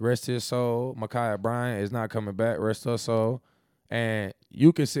 Rest his soul. Ma'Khia Bryant is not coming back. Rest her soul. And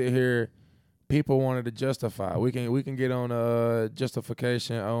you can sit here. People wanted to justify. We can get on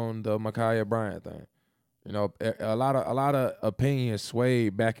justification on the Ma'Khia Bryant thing. A lot of opinions sway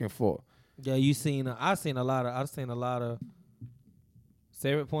back and forth. Yeah, I've seen a lot of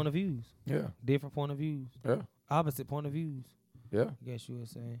separate point of views. Yeah. Different point of views. Yeah. Opposite point of views. Yeah. I guess you were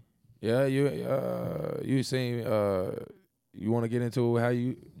saying. Yeah, you seen you want to get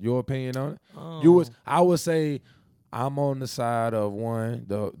into your opinion on it? I would say I'm on the side of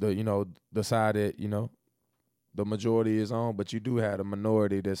the side that the majority is on, but you do have a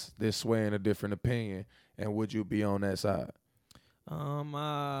minority that's swaying a different opinion. And would you be on that side? You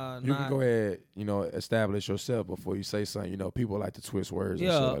can go ahead, establish yourself before you say something. People like to twist words.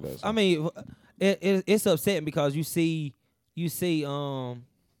 Yeah, and shit like that, so. I mean, it's upsetting because you see,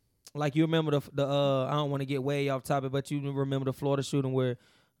 like you remember the I don't want to get way off topic, but you remember the Florida shooting where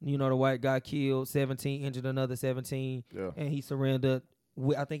the white guy killed 17, injured another 17, and he surrendered.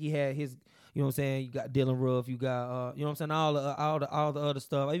 I think he had his, you know what I'm saying, you got Dylan Roof, you got, you know what I'm saying, all the other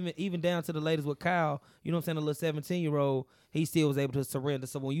stuff, even down to the latest with Kyle, you know what I'm saying, the little 17-year-old, he still was able to surrender.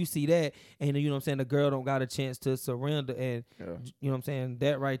 So when you see that, and you know what I'm saying, the girl don't got a chance to surrender, and you know what I'm saying,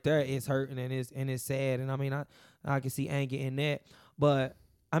 that right there is hurting and it's sad, and I mean, I can see anger in that, but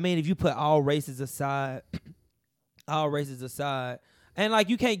I mean, if you put all races aside, all races aside, and like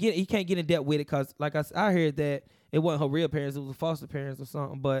he can't get in depth with it because like I heard that it wasn't her real parents, it was foster parents or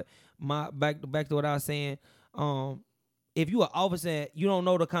something. But my back to what I was saying, if you an officer, you don't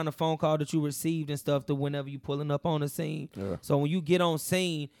know the kind of phone call that you received and stuff to whenever you pulling up on the scene. Yeah. So when you get on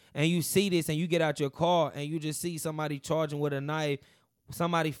scene and you see this and you get out your car and you just see somebody charging with a knife,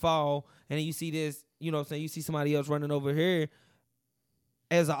 somebody fall, and then you see this, you know what I'm saying, you see somebody else running over here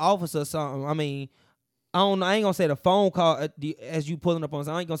as an officer or something. I mean, I ain't gonna say the phone call as you pulling up on.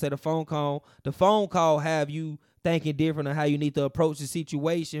 I ain't gonna say the phone call. The phone call have you thinking different on how you need to approach the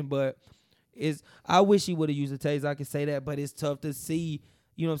situation, but I wish he would have used a taser. I can say that, but it's tough to see.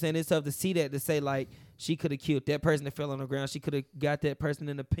 You know what I'm saying? It's tough to see that, to say like she could have killed that person that fell on the ground. She could have got that person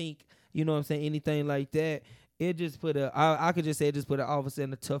in the pink. You know what I'm saying? Anything like that. It just put I could just say it just put an officer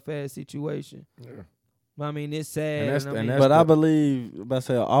in a tough ass situation. Yeah. I mean, it's sad. But I believe, if I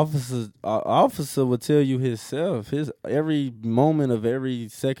say an officer would tell you himself, his every moment of every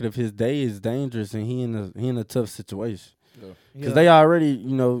second of his day is dangerous, and he in a tough situation. Because they already,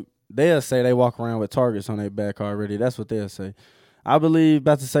 you know, they'll say they walk around with targets on their back already. That's what they'll say. I believe,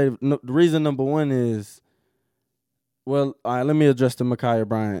 about to say, the reason number one is, well, all right, let me address the Ma'Khia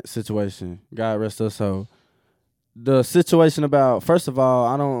Bryant situation. God rest her soul. The situation about, first of all,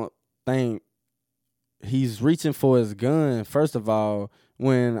 I don't think he's reaching for his gun. First of all,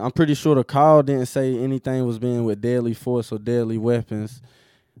 when I'm pretty sure the call didn't say anything was being with deadly force or deadly weapons.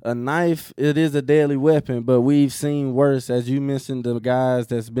 A knife, it is a deadly weapon, but we've seen worse. As you mentioned, the guys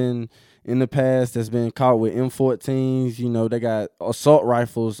that's been in the past that's been caught with M14s, you know, they got assault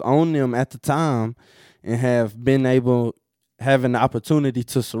rifles on them at the time and have been having the opportunity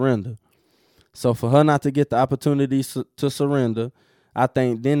to surrender. So for her not to get the opportunity to surrender, I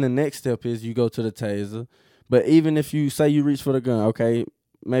think then the next step is you go to the taser. But even if you say you reach for the gun, okay,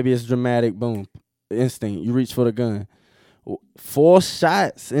 maybe it's dramatic, boom, instinct, you reach for the gun. 4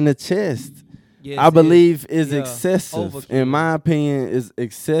 shots in the chest, yes, I believe is excessive. Overkill. In my opinion, is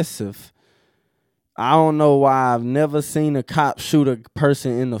excessive. I don't know why I've never seen a cop shoot a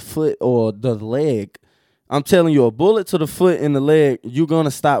person in the foot or the leg. I'm telling you, a bullet to the foot and the leg, you're going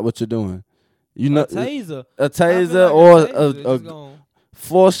to stop what you're doing. You know, a taser or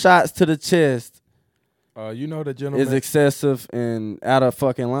 4 shots to the chest. You know the gentleman is excessive and out of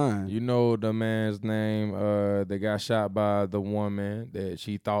fucking line. You know the man's name that got shot by the woman that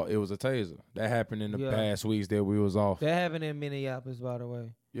she thought it was a taser. That happened in the past weeks that we was off. That happened in Minneapolis, by the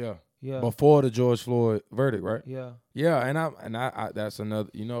way. Yeah. Before the George Floyd verdict, right? Yeah. Yeah, and I that's another.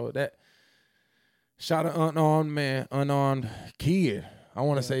 You know that shot an unarmed kid. I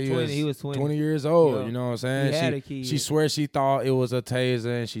want to say he was 20 years old. Yeah. You know what I'm saying? He had a kid. She swears she thought it was a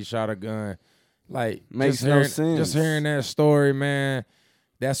taser and she shot a gun. Like, makes no sense. Just hearing that story, man,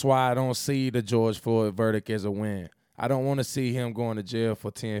 that's why I don't see the George Floyd verdict as a win. I don't want to see him going to jail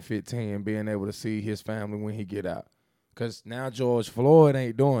for 10, 15 and being able to see his family when he get out. Because now George Floyd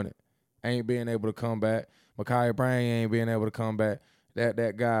ain't doing it. Ain't being able to come back. Ma'Khia Bryant ain't being able to come back.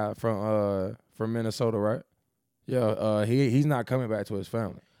 That guy from Minnesota, right? Yeah, he's not coming back to his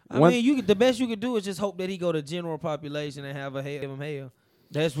family. I mean, the best you could do is just hope that he go to general population and have him hell.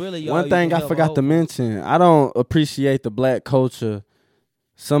 That's really one thing I forgot to mention. I don't appreciate the black culture,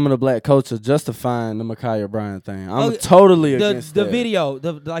 some of the black culture justifying the Ma'Khia Bryant thing. I'm totally against the that. video.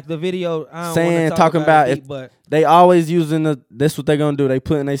 The video. I don't talking about but they always using that's what they're gonna do. They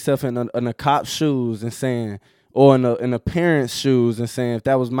putting themselves in a cop's shoes and saying, or in a parent's shoes and saying, if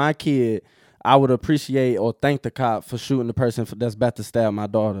that was my kid, I would appreciate or thank the cop for shooting the person that's about to stab my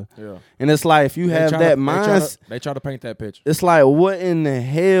daughter. Yeah. And it's like, if you have that mindset, they try to paint that picture. It's like, what in the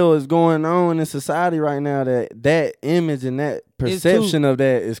hell is going on in society right now that image and that perception of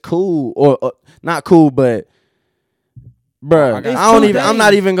that is cool or not cool, but bruh, I'm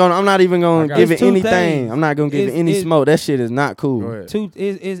not even gonna give it anything. Things. I'm not gonna give it any smoke. That shit is not cool.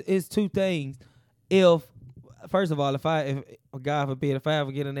 It's two things. First of all, if God forbid, if I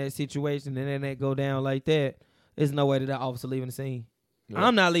ever get in that situation and then that go down like that, there's no way that officer leaving the scene. Yeah.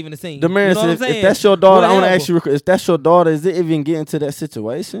 I'm not leaving the scene. The man said, if that's your daughter, I want to ask you, if that's your daughter, is it even getting to that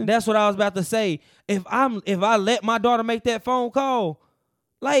situation? That's what I was about to say. If I let my daughter make that phone call,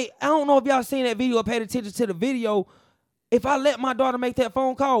 like, I don't know if y'all seen that video or paid attention to the video. If I let my daughter make that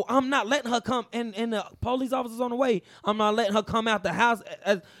phone call, I'm not letting her come, and the police officers on the way, I'm not letting her come out the house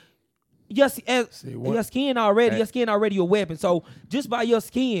your skin already your weapon. So just by your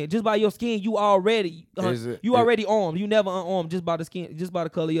skin, you already armed. You never unarmed just by the skin, just by the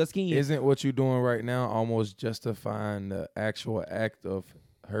color of your skin. Isn't what you're doing right now almost justifying the actual act of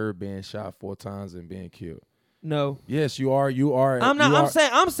her being shot 4 times and being killed? No. Yes, you are. You are. I'm not.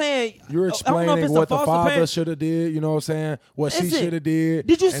 I'm saying. You're explaining what the father should have did. You know what I'm saying? What she should have did.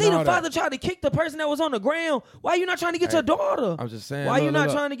 Did you see the father try to kick the person that was on the ground? Why are you not trying to get your daughter? I'm just saying. Why are you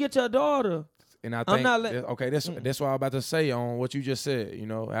not trying to get your daughter? And I think that's what I'm about to say on what you just said. You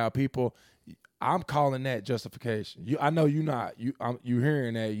know how people. I'm calling that justification. I know you not. You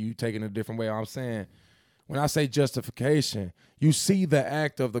hearing that, you taking it a different way. I'm saying, when I say justification, you see the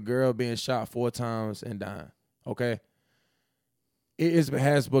act of the girl being shot 4 times and dying. Okay? It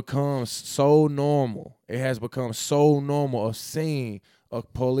has become so normal. It has become so normal of seeing a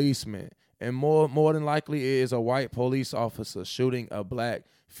policeman, and more than likely it is a white police officer shooting a black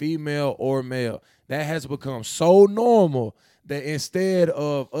female or male. That has become so normal that instead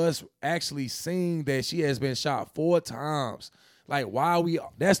of us actually seeing that she has been shot 4 times, like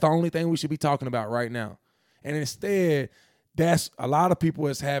that's the only thing we should be talking about right now. And instead, that's a lot of people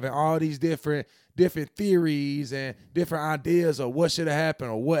is having all these different theories and different ideas of what should have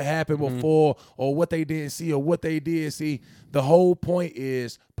happened or what happened before or what they didn't see or what they did see. The whole point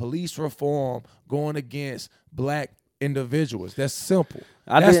is police reform going against black individuals. That's simple.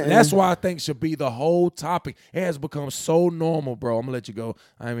 That's why I think should be the whole topic. It has become so normal, bro. I'm gonna let you go.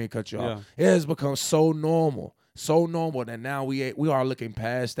 I didn't mean to cut you off. It has become so normal that now we are looking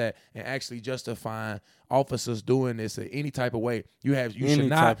past that and actually justifying officers doing this in any type of way. You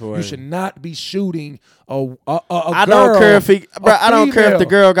should not be shooting a girl. I don't care if the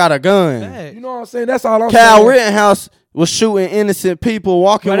girl got a gun. You know what I'm saying? That's all I'm saying. Kyle Rittenhouse was shooting innocent people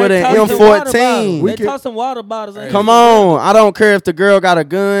walking with an M14. They tossed some water bottles. Come on. I don't care if the girl got a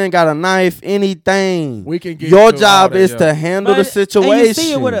gun, got a knife, anything. We can get your job is to handle the situation. And you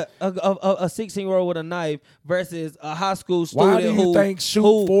see it with a 16-year-old with a knife versus a high school student who went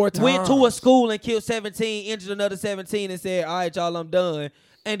to a school and killed 17, injured another 17 and said, all right, y'all, I'm done.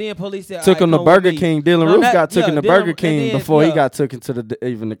 And then police said, took him to Burger King. Dylan Roof got taken to Burger King before he got taken to the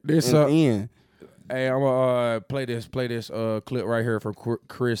end. Hey, I'm gonna play this clip right here from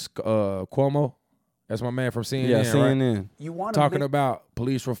Chris Cuomo. That's my man from CNN. Yeah, CNN. Right? Talking about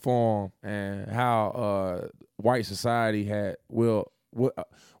police reform and how white society when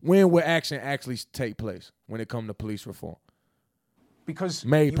will action actually take place when it comes to police reform. Because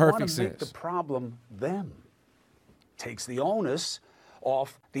made perfect sense. You want to make the problem them. Takes the onus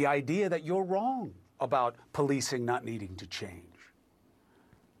off the idea that you're wrong about policing not needing to change.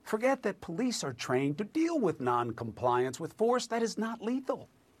 Forget that police are trained to deal with non-compliance with force that is not lethal.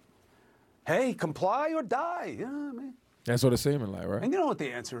 Hey, comply or die. Yeah, I mean. That's what it's seeming like, right? And you know what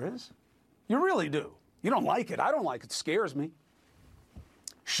the answer is? You really do. You don't like it. I don't like it. It scares me.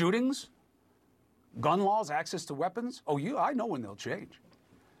 Shootings, gun laws, access to weapons. I know when they'll change.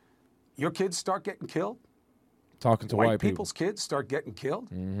 Your kids start getting killed. Talking to white people's kids start getting killed.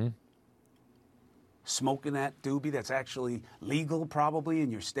 Mm-hmm. Smoking that doobie that's actually legal probably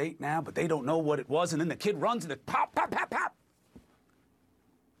in your state now, but they don't know what it was, and then the kid runs and it pop, pop, pop, pop.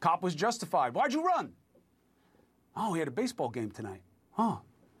 Cop was justified. Why'd you run? Oh, he had a baseball game tonight. Oh,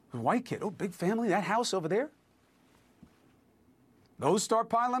 a white kid. Oh, big family, that house over there. Those start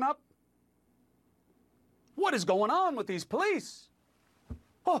piling up. What is going on with these police?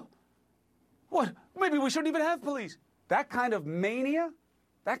 Oh, what? Maybe we shouldn't even have police. That kind of mania,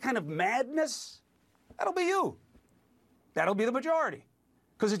 that kind of madness, that'll be you. That'll be the majority.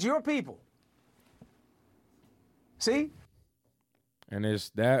 Because it's your people. See? And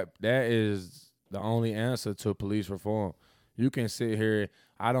that is the only answer to police reform. You can sit here.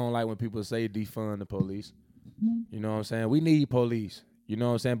 I don't like when people say defund the police. You know what I'm saying? We need police. You know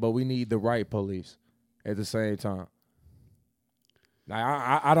what I'm saying? But we need the right police at the same time. Like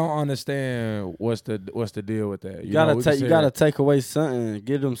I don't understand what's the deal with that. You gotta take away something,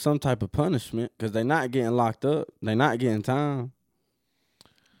 give them some type of punishment because they're not getting locked up. They're not getting time.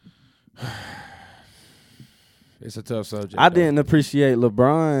 It's a tough subject. I didn't appreciate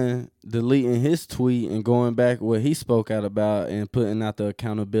LeBron deleting his tweet and going back what he spoke out about and putting out the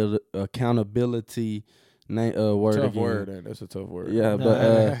accountability word tough again. Word. That's a tough word. Yeah, but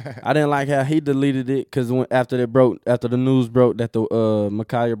I didn't like how he deleted it because after the news broke that the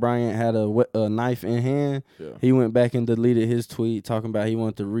Ma'Khia Bryant had a knife in hand, he went back and deleted his tweet talking about he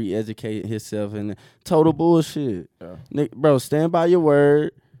wanted to re-educate himself and total bullshit. Yeah. Nick, bro, stand by your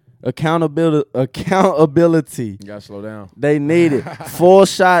word. Accountability. You gotta slow down. They need it. 4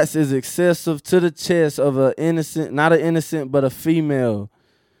 shots is excessive to the chest of not an innocent, but a female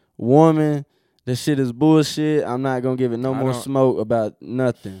woman. This shit is bullshit. I'm not gonna give it no more smoke about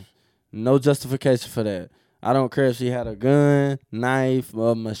nothing. No justification for that. I don't care if she had a gun, knife,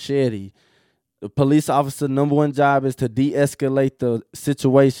 or machete. The police officer number 1 job is to de-escalate the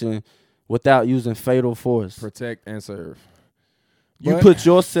situation without using fatal force. Protect and serve. You put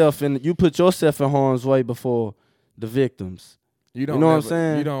yourself in harm's way before the victims. You know what I'm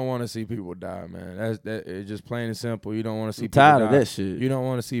saying? You don't want to see people die, man. It's just plain and simple. You don't want to see people die. Tired of that shit. You don't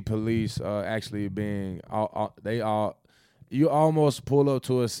want to see police actually being you almost pull up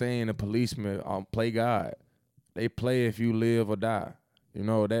to a scene and policemen play God. They play if you live or die. You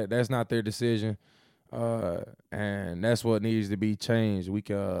know, that's not their decision. And that's what needs to be changed. We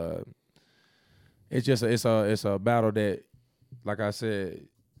can it's a battle that, like I said,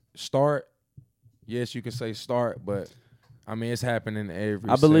 start. Yes, you can say start, but I mean it's happening every.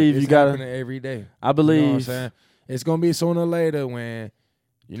 I believe it's you gotta happening every day. I believe. You know what I'm saying? It's gonna be sooner or later when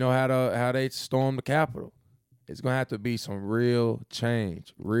you know how they storm the Capitol. It's gonna have to be some real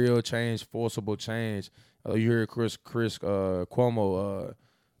change, forcible change. You hear Chris Cuomo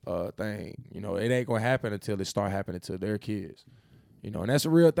thing. You know, it ain't gonna happen until it start happening to their kids. You know, and that's a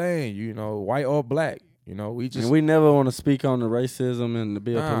real thing. You know, white or black. You know, we never want to speak on the racism and to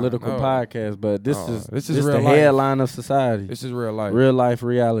be a political podcast, but this is real the life. headline of society. This is real life. Real life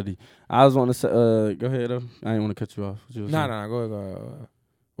reality. I was want to say, go ahead though. I didn't want to cut you off. No, go ahead.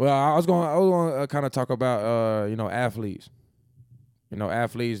 Well, I was going to kind of talk about athletes. You know,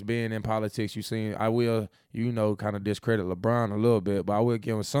 athletes being in politics. You seen, I will, kind of discredit LeBron a little bit, but I will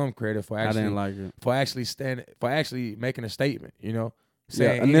give him some credit for actually, I didn't like it. for actually making a statement. You know.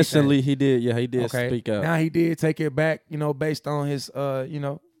 Yeah, initially he did. Yeah, he did speak up. Now he did take it back, based on his,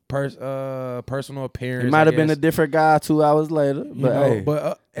 personal appearance. He might have been a different guy 2 hours later, but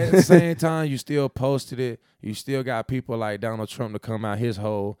But at the same time, you still posted it. You still got people like Donald Trump to come out his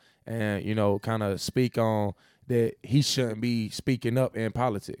hole and kind of speak on that he shouldn't be speaking up in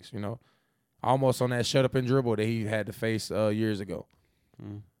politics. Almost on that shut up and dribble that he had to face years ago.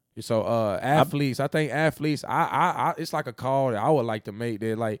 So athletes, I think athletes, I it's like a call that I would like to make.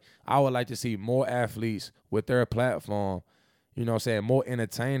 That like I would like to see more athletes with their platform. More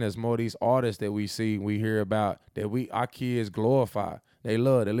entertainers, more of these artists that we hear about that our kids glorify. They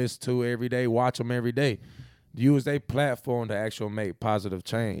love, they listen to every day, watch them every day. Use their platform to actually make positive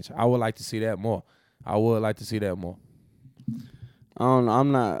change. I would like to see that more. I would like to see that more. I don't know.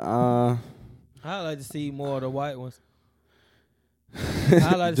 I'm not. I'd like to see more of the white ones.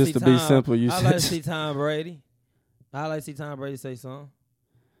 I like to just to be simple, I like to see Tom Brady. I like to see Tom Brady say something.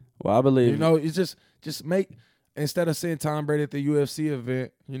 Well, I believe it's just make, instead of seeing Tom Brady at the UFC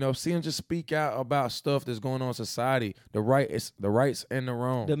event, see him just speak out about stuff that's going on in society, the rights and the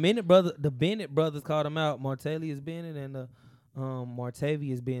wrong. The Bennett brothers called him out. Martavius Bennett and the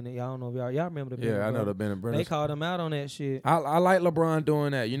Martavius Bennett. Y'all don't know if y'all remember the Bennett brothers. I know the Bennett brothers. They called him out on that shit. I like LeBron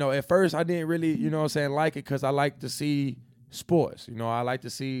doing that. At first I didn't really, like it because I like to see sports. I like to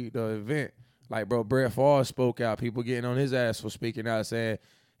see the event. Like, bro, Brett Favre spoke out. People getting on his ass for speaking out, saying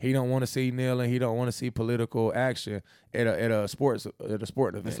he don't want to see kneeling. He don't want to see political action at a sport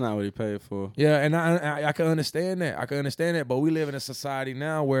event. That's not what he paid for. Yeah, and I can understand that. But we live in a society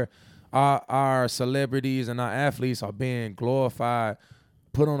now where our celebrities and our athletes are being glorified,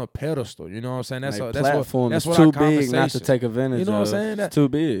 put on a pedestal. You know what I'm saying? That's what too big not to take advantage of. You know what I'm saying? It's too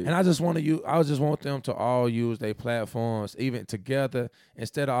big. And I just want them to all use their platforms, even together,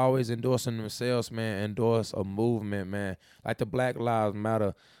 instead of always endorsing themselves, man. Endorse a movement, man. Like the Black Lives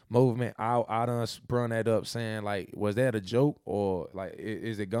Matter movement. I done sprung that up, saying like, was that a joke, or like,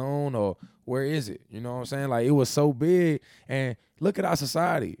 is it gone, or where is it? You know what I'm saying? Like, it was so big, and look at our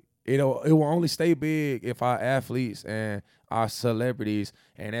society. It will only stay big if our athletes and our celebrities,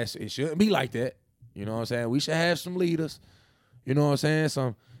 and it shouldn't be like that. You know what I'm saying? We should have some leaders. You know what I'm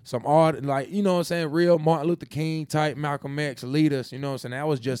saying? Some art, like, you know what I'm saying, real Martin Luther King type, Malcolm X leaders. You know what I'm saying? That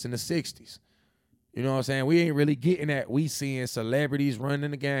was just in the 60s. You know what I'm saying? We ain't really getting that. We seeing celebrities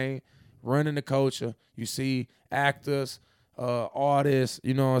running the game, running the culture. You see actors, artists,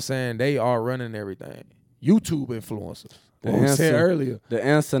 you know what I'm saying? They are running everything. YouTube influencers. The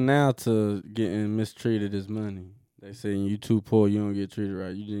answer now to getting mistreated is money. They say you too poor, you don't get treated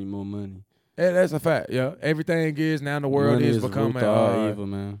right. You need more money. Yeah, that's a fact. Yeah, everything is now in the world money is becoming evil,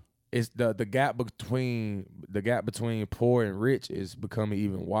 man. It's the gap between poor and rich is becoming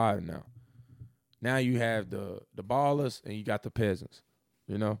even wider now. Now you have the ballers and you got the peasants.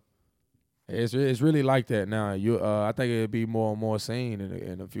 It's really like that now. I think it'll be more and more seen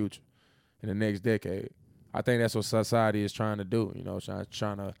in the future, in the next decade. I think that's what society is trying to do,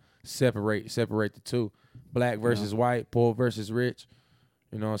 trying to separate the two. Black versus white, poor versus rich.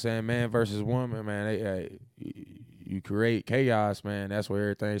 You know what I'm saying? Man versus woman, man. You create chaos, man. That's where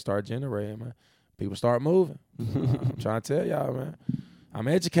everything starts generating, man. People start moving. I'm trying to tell y'all, man. I'm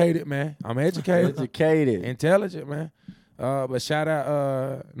educated, man. Intelligent, man. But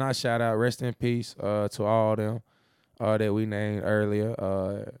rest in peace to all them that we named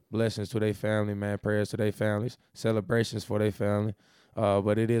earlier. Blessings to their family, man. Prayers to their families. Celebrations for their family.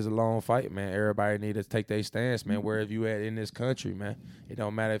 But it is a long fight, man. Everybody need to take their stance, man. Wherever you at in this country, man. It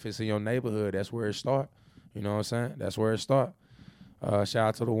don't matter if it's in your neighborhood. That's where it start. You know what I'm saying? That's where it start. Shout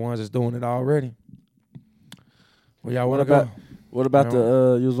out to the ones that's doing it already. Where y'all want to go? What about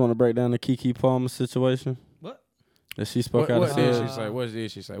you was want to break down the Keke Palmer situation? What? That she spoke out. What did she say? What did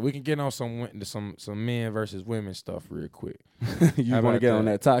she say? We can get on some men versus women stuff real quick. You want to get on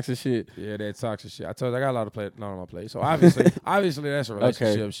that toxic shit? Yeah, that toxic shit. I told you I got a lot on my plate. So obviously that's a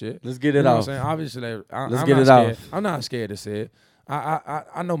relationship shit. Let's get it off. off. What I'm saying? Obviously, let's get it off. I'm not scared to say it.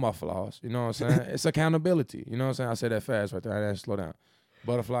 I know my flaws. You know what I'm saying? It's accountability. You know what I'm saying? I said that fast right there. I had to slow down.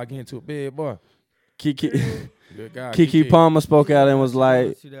 Butterfly getting too big, boy. Keke Palmer spoke out and was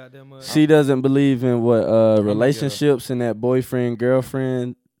like, she doesn't believe in what relationships and that boyfriend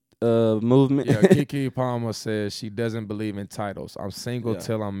girlfriend movement. Yeah, Keke Palmer says she doesn't believe in titles. I'm single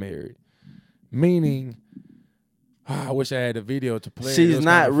till I'm married. Meaning, I wish I had a video to play. She's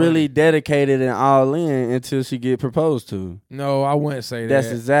not really dedicated and all in until she get proposed to. No, I wouldn't say that.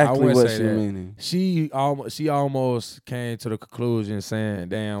 That's exactly what she's meaning. She almost came to the conclusion saying,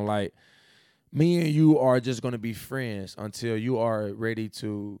 damn, like, me and you are just going to be friends until you are ready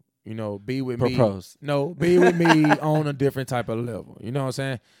to, be with me. Propose. No, be with me on a different type of level. You know what I'm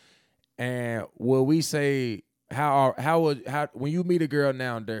saying? And will we say, when you meet a girl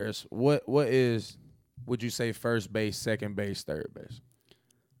now, Darius, what would you say first base, second base, third base?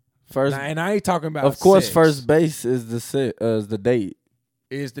 First, now, and I ain't talking about of course, sex. First base is the date.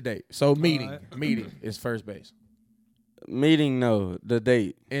 Is the date. So meeting is first base. Meeting, no, the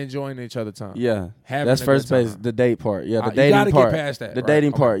date. Enjoying each other time. Yeah, that's first base. The date part. Yeah, the dating you gotta part. Get past that. The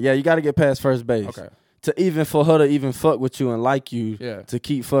dating part. Yeah, you got to get past first base. Okay. For her to even fuck with you and like you. Yeah. To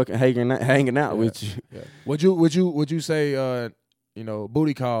keep fucking hanging out with you. Yeah. Would you say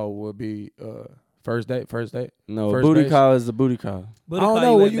booty call would be first date? No, first booty base? call is the booty call. Booty I don't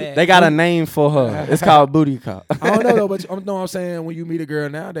call know. They got a name for her. It's called booty call. I don't know though, but I'm saying when you meet a girl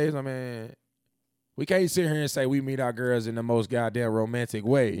nowadays, I mean, we can't sit here and say we meet our girls in the most goddamn romantic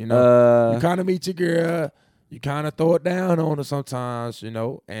way. You kind of meet your girl, you kind of throw it down on her sometimes,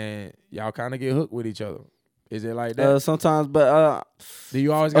 and y'all kind of get hooked with each other. Is it like that? Sometimes, but do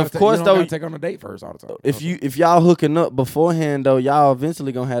you always of course though take on a date first all the time? If y'all hooking up beforehand though, y'all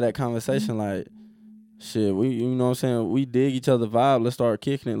eventually gonna have that conversation like, shit, you know what I'm saying? We dig each other vibe. Let's start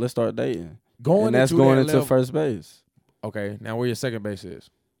kicking it. Let's start dating. Going into first base. Okay, now where your second base is?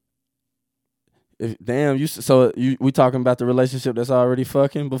 We talking about the relationship that's already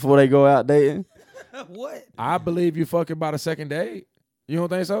fucking before they go out dating? What? I believe you fucking by the second date. You don't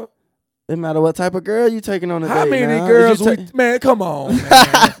think so? It matter what type of girl you taking on a date. How many now? girls man, come on,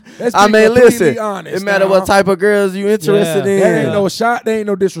 man. Listen. Honest, it matter what type of girls you interested in. There ain't no shot, there ain't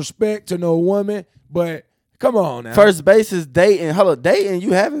no disrespect to no woman, but come on now. First base is dating. Hello, dating,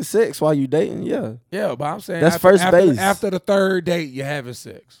 you having sex while you dating, yeah. Yeah, but I'm saying that's first base. After the third date, you're having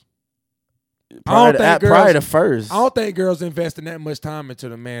sex. Prior to first. I don't think girls investing that much time into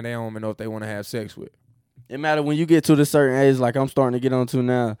the man they don't even know if they want to have sex with. It matter when you get to the certain age, like I'm starting to get on to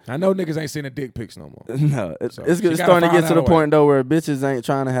now. I know niggas ain't seeing the dick pics no more. No, it's starting to get to the point though where bitches ain't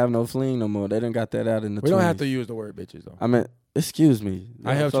trying to have no fling no more. They done got that out in the 20s. We don't have to use the word bitches though. I mean, excuse me.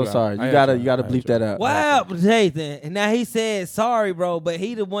 I'm so sorry. You gotta bleep that out. Wow, Nathan. And now he said sorry, bro, but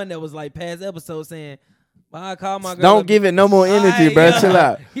he the one that was like past episode saying, I call my girl. Don't give it no more energy, bro. Chill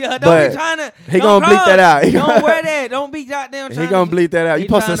out. Yeah, don't be trying to. He gonna bleep that out. Don't wear that. Don't be goddamn. He gonna bleep that out. You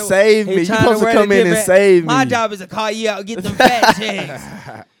supposed to save me. You supposed to come in and save me. My job is to call you out, get them fat checks.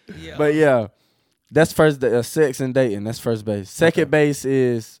 Yeah. But yeah, that's first sex and dating. That's first base. Second base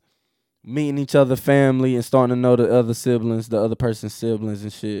is meeting each other, family, and starting to know the other siblings, the other person's siblings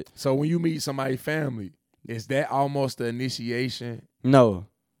and shit. So when you meet somebody's family, is that almost the initiation? No.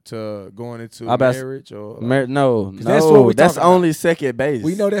 To going into marriage or no, that's only second base.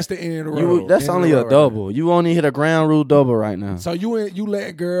 We know that's the end of the road. That's only a double. Right, you only hit a ground rule double right now. So you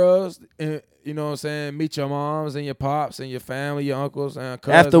let girls, you know what I'm saying, meet your moms and your pops and your family, your uncles and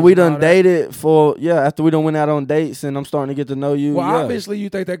cousins. After we done dated after we done went out on dates and I'm starting to get to know you. Well, obviously you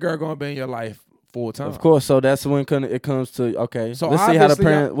think that girl gonna be in your life full time. Of course, so that's when it comes to okay. So let's see how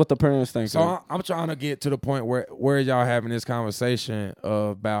what the parents think. So I'm trying to get to the point where y'all having this conversation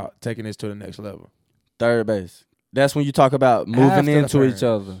about taking this to the next level. Third base. That's when you talk about moving into each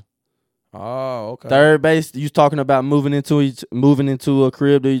other. Oh, okay. Third base, you talking about moving into a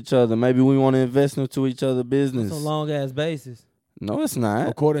crib to each other. Maybe we want to invest into each other's business. That's a long ass basis. No, it's not.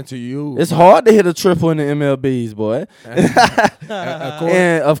 According to you, It's hard to hit a triple in the MLBs, boy.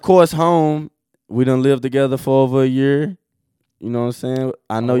 And of course, home. We done lived together for over a year. You know what I'm saying?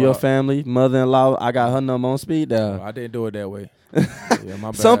 I know your family, mother-in-law. I got her number on speed dial. I didn't do it that way. Yeah,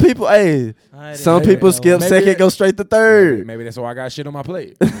 my bad. Some people, some people skip second, go straight to third. Maybe that's why I got shit on my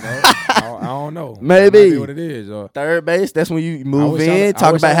plate. You know? I don't know. Maybe. That might be what it is. Third base, that's when you move wish in,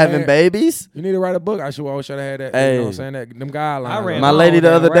 talk about having babies. You need to write a book. I should have had that. You know what I'm saying? Them guidelines. My lady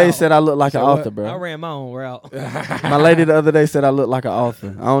the other day said I look like an author, bro. I ran my own route. My lady the other day said I look like an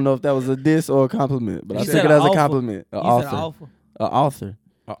author. I don't know if that was a diss or a compliment, but I took it as a compliment. An author. An author.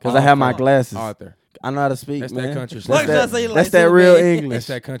 Because I have my glasses. Author. I know how to speak, that's man. That country slang. That's that real English. That's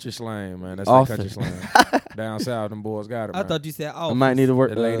that country slang, man. That's that country slang. Down south, them boys got it, man. I thought you said I might need to work.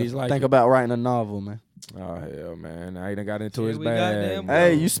 The ladies like think about writing a novel, man. Oh, hell, man. I ain't got into his bag.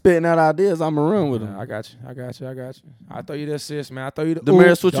 Hey, you spitting out ideas. I'm going to run with them. I got you. I thought you the assist, man. I thought you the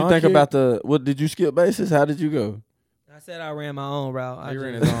Damaris, what you think about what did you skip bases? How did you go? I said I ran my own route. He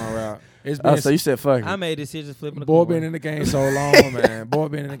ran his own route. So you said fuck it. I made decisions flipping the boy coin. been in the game so long, man. Boy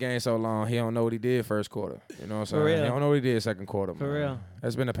been in the game so long. He don't know what he did first quarter. You know what I'm saying? For real. He don't know what he did second quarter, man. For real.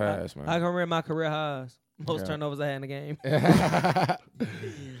 That's been the past, man. I can run my career highs. Most turnovers I had in the game.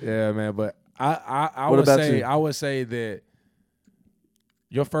 Yeah, man. But I would say that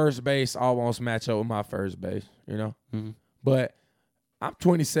your first base almost match up with my first base, you know? Mm-hmm. But I'm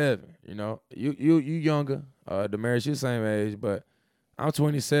 27, you know. You younger. Damaris, you same age, but I'm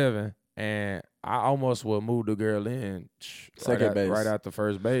 27 and I almost would move the girl in second base right after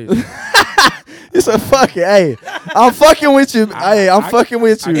first base. You said fuck it. Hey, I'm fucking with you. I'm fucking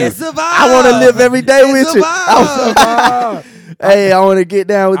with you. It's a vibe. I want to live every day with you. Hey, I want to get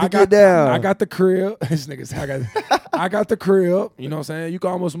down with the get down. I got the crib. This nigga's I got the crib. You know what I'm saying? You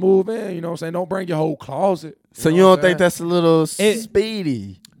can almost move in. You know what I'm saying? Don't bring your whole closet. So you don't think that's a little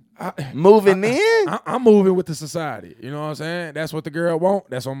speedy? Moving in? I'm moving with the society. You know what I'm saying? That's what the girl want.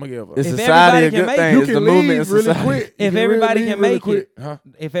 That's what I'm gonna give her. Is society a good thing? You is can the movement in really society? quick. If everybody can make it. Huh?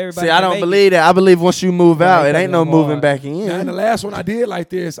 If everybody See, I don't believe that. I believe once you move out, it ain't no moving back in. Now, the last one I did like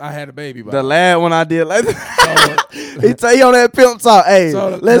this, I had a baby. The last one I did like this. He tell you on that pimp talk. Hey,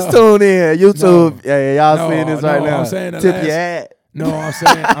 let's tune in. YouTube. Y'all seeing this right now. I'm saying Tip your hat. No,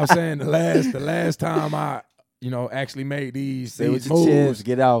 I'm saying the last time I actually made these moves.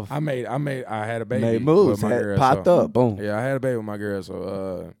 Get off. I had a baby. Made moves. With my girl, popped up. Boom. Yeah, I had a baby with my girl.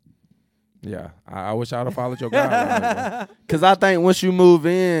 So, I wish I'd have followed your guidelines. Because I think once you move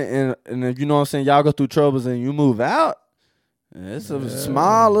in and you know what I'm saying, y'all go through troubles and you move out, it's a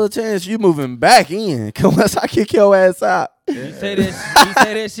small little chance you moving back in. Unless I kick your ass out. You say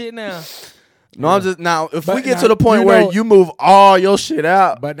that shit now. No, I'm just now. If we get to the point where you move all your shit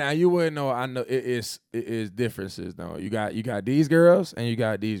out, but now you wouldn't know. I know it is differences though. You got these girls and you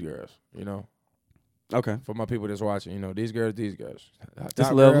got these girls. You know. Okay. For my people that's watching, these girls.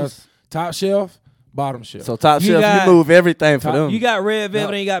 Top levels. Top shelf, bottom shelf. So top shelf, you move everything for them. You got red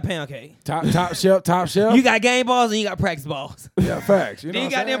velvet and you got pound cake. Top shelf. You got game balls and you got practice balls. Yeah, facts. Then you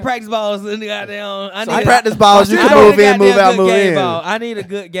got them practice balls and you got them. Practice balls. You can move in, move out, move in. I need a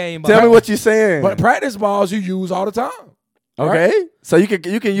good game ball. Tell me what you're saying. But practice balls you use all the time. Okay, right? So you can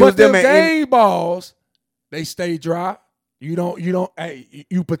use but them. But game balls, they stay dry. You don't. Hey,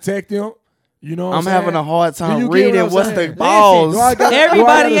 you protect them. You know what I'm having a hard time reading what's the Listen, balls.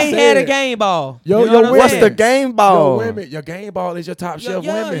 Everybody ain't had a game ball. What's the game ball? Your game ball is your top shelf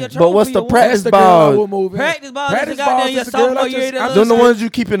women. But what's the practice ball? Practice ball is your sophomore year. Them the ones you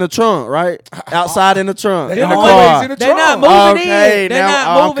keep in the trunk, right? Outside in the trunk, in the car. They're not moving in. They're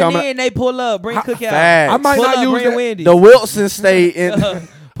not moving in. They pull up, bring cookout. I might not use the Wilson State in.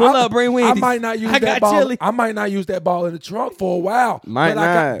 Pull up, bring Wendy's. I might not use that ball. Chili. I might not use that ball in the trunk for a while. But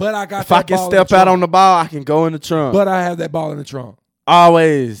I got. If I can step out on the ball, I can go in the trunk. But I have that ball in the trunk.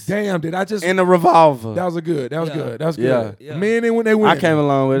 Always. Damn, did I just in the revolver? That was good. That was good. Yeah. Men and women. I came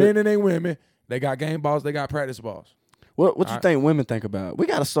along with Men and they women. They got game balls. They got practice balls. What you think women think about? We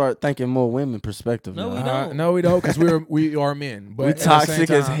got to start thinking more women perspective. No, we don't. No, we don't, because we are men. But we toxic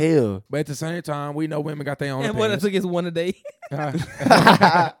as hell. But at the same time, we know women got their own. And what I took is one a day.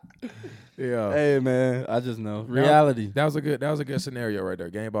 Yeah. Hey man, I just know reality. That was a good scenario right there.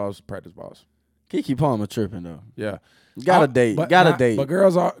 Game balls, practice balls. Keke Palmer tripping though. Yeah. Got a date. But a date. But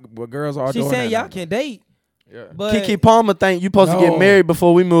girls are She doing saying that y'all can date. Yeah. But Kiki Palmer think you supposed to get married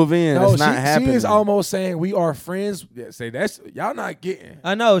before we move in. No, It's not happening. She is almost saying we are friends. Yeah, say that's y'all not getting.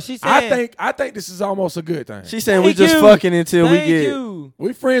 I know she's saying. I think this is almost a good thing. She's saying we just fucking until we get.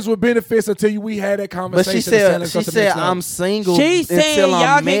 We friends with benefits until we had that conversation. But she said I'm single. She's saying until y'all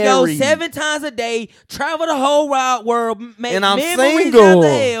I'm can go married. 7 times a day, travel the whole wide world, make And I'm memories single. out the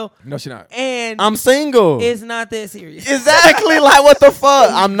hell. No, she not. And I'm single. it's not that serious. Exactly. Like what the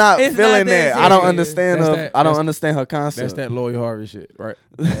fuck? I'm not It's feeling not that that. I don't serious. understand That's her. that- I don't that's- understand her concept. That's that Lloyd Harvey shit, right?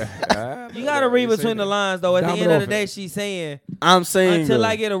 You gotta read between the lines though. At the end Domino of the day, effect. she's saying I'm saying until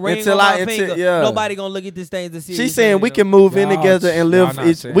I get a ring on my finger, nobody gonna look at this thing as serious. She's saying we can move in Y'all- together and y'all live.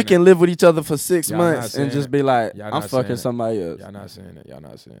 not saying We can that. live with each other for 6 Y'all not months saying and just that. be like, Y'all I'm not saying fucking that. somebody else. Y'all not saying it. Y'all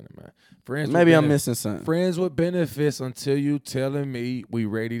not saying it, man. Friends. Maybe with I'm benef- missing something. Friends with benefits until you telling me we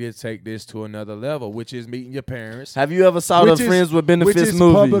ready to take this to another level, which is meeting your parents. Have you ever saw the Which is- Friends with which Benefits is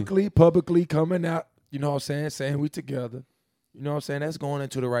movie? publicly coming out, you know what I'm saying we together. You know what I'm saying? That's going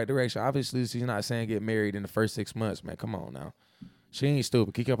into the right direction. Obviously, she's not saying get married in the first 6 months, man. Come on now. She ain't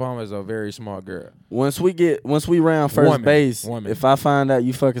stupid. Kiki Palmer is a very smart girl. Once we round first base, if I find out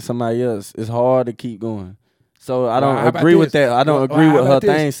you fucking somebody else, it's hard to keep going. So I don't how about agree with this? that. I don't Well, agree how with her about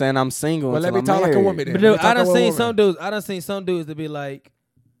this? thing saying I'm single. Well, let until me talk I'm like a married. woman then. But Let me dude, talk I like done a seen woman. some dudes. I done seen some dudes to be like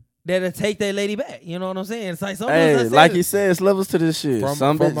that'll take their lady back. You know what I'm saying? It's like some dudes. Hey, done said like it. you said, it's levels to this shit.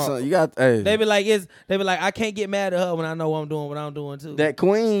 From You got They be like, I can't get mad at her when I know I'm doing what I'm doing too. that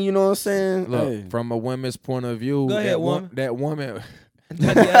queen. You know what I'm saying? Look, Hey. from a woman's point of view, Go ahead, woman. That woman,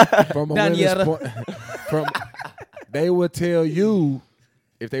 Daniela. from a woman's Daniela. point, they would tell you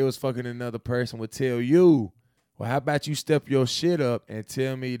if they was fucking another person would tell you, well, how about you step your shit up and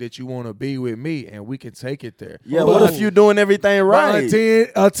tell me that you want to be with me and we can take it there. Yeah, what if you doing everything But right?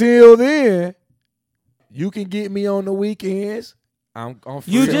 until then, you can get me on the weekends. I'm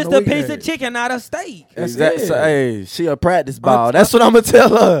free You on just the a piece of weekdays. chicken, not a steak. That's Exactly. it. So, hey, she a practice ball. That's what I'm gonna tell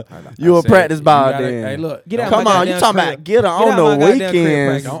her. You a said, practice you ball gotta- then. Hey, look. Get out Come my on, you goddamn talking crib. about get her Get on out my the goddamn crib,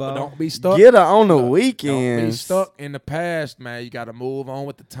 weekends. practice ball. Don't be stuck. Get her on the Don't be weekends. stuck in the past, man. You got to move on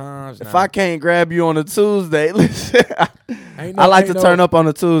with the times. If now. I can't grab you on a Tuesday, listen, Ain't I like to ain't turn up on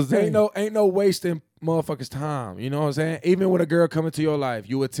a Tuesday. Ain't no wasting motherfuckers' time. You know what I'm saying? Even when a girl come into your life,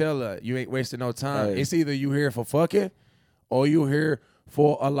 you would tell her you ain't wasting no time. Hey. It's either you here for fucking or you here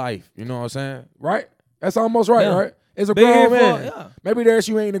for a life. You know what I'm saying? Right? That's almost right, Yeah. right? It's a Be here grown man. for- yeah. Maybe there's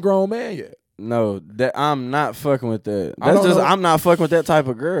you ain't a grown man yet. No, that I'm not fucking with that. I That's don't just know. I'm not fucking with that type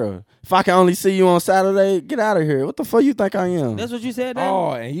of girl. If I can only see you on Saturday, get out of here. What the fuck you think I am? That's what you said, Dan?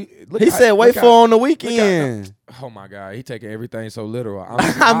 Oh, and you look He how- said wait look for how- on the look weekend. how- Oh my God, he taking everything so literal.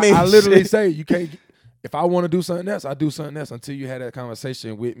 I mean, I literally shit. say you can't. If I want to do something else, I do something else until you had that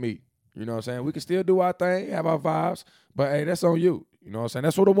conversation with me. You know what I'm saying? We can still do our thing, have our vibes, but hey, that's on you. You know what I'm saying?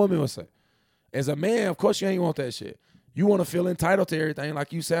 That's what a woman would say. As a man, of course, you ain't want that shit. You want to feel entitled to everything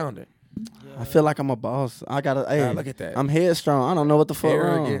like you sounding. I feel like I'm a boss. I gotta. Hey, look at that. I'm headstrong. I don't know what the fuck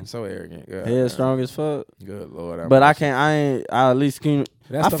Arrogant, wrong. so arrogant. Good, Headstrong as fuck. Good Lord. But I can't. I ain't. I at least can.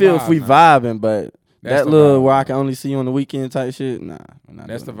 That's I the feel if vibe we now. vibing, but That's that the little vibe where I now. can only see you on the weekend type shit. Nah, I'm not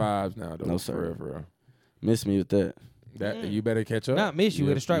That's the doing vibes now, though. No, for sir. real, for real. Miss me with that. That you better catch up. Not miss you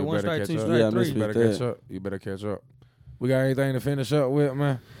with a strike one, better strike catch two, up. strike Yeah, I three. miss You me better with catch that. up. You better catch up. We got anything to finish up with,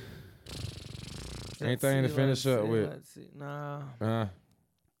 man? Anything to finish up with? Let's see. Nah.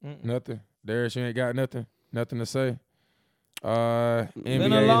 Nothing. Darius, you ain't got nothing. Nothing to say. Been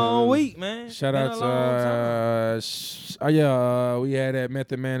NBA. a long week, man. Shout Been out a to long time. we had that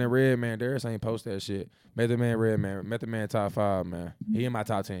Method Man and Red Man. Darius ain't post that shit. Method Man, Red Man. Method Man top 5, man. He in my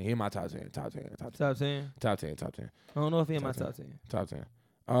top 10. He in my top 10. Top 10. Top 10. Top 10. Top 10. Top 10. I don't know if he in my top 10. Top 10.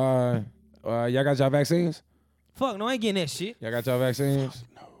 Y'all got y'all vaccines? Fuck, no, I ain't getting that shit. Y'all got y'all vaccines?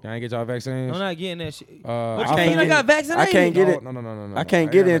 Y'all ain't get y'all vaccines? I'm not getting that shit. I What you mean? I got vaccinated? I can't get it. No. I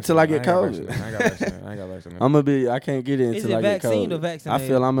can't get it until I get COVID. I ain't got vaccinated. I ain't got vaccinated. I'm gonna be. I can't get it Is until it I get vaccine or COVID. I vaccinated?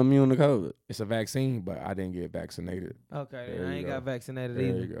 feel I'm immune to COVID. It's a vaccine, but I didn't get vaccinated. Okay, There then I you ain't go. got vaccinated There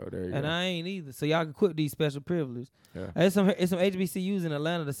either. you go. There you And go. I ain't either. So y'all can quit these special privileges. Yeah. It's some HBCUs in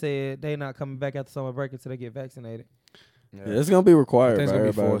Atlanta that said they not coming back after summer break until they get vaccinated. Yeah, it's gonna be required. It's by gonna be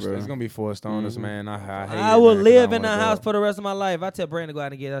everybody, forced. bro. It's gonna be forced on us, Mhm. man. I hate I it, will man, 'cause live I in the wanna house go. for the rest of my life. I tell Brandon to go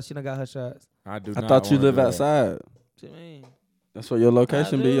out and get her. She done got her shots. I do. I not thought you wanna live do that. outside. What you mean? That's where your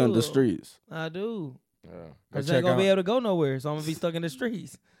location be on do. the streets. I do. Yeah. Go Cause I check ain't gonna be out. able to go nowhere, so I'm gonna be stuck in the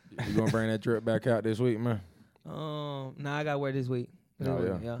streets. You gonna bring that drip back out this week, man? Nah, I got to wear this week. This Oh,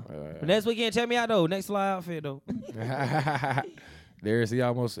 week, yeah. But next weekend, check me out though. Next fly outfit though. Darius, he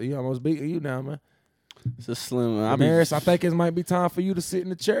almost beat you now, man. It's a slim. I Darius, I think it might be time for you to sit in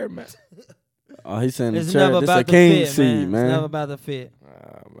the chair, man. Oh, he's saying It's the chair. never This a about the king fit, seat, man. It's never man. about the fit.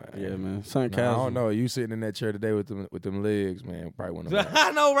 Man, Yeah, man. Something I casual. don't know. You sitting in that chair today with them legs, man. Probably one of them.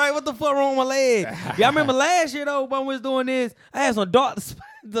 I know, right? What the fuck wrong with my leg? Yeah, I remember last year though when we was doing this, I had some darts.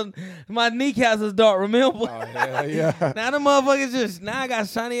 My kneecaps was dark. Remember? Oh hell yeah. Now the motherfuckers I got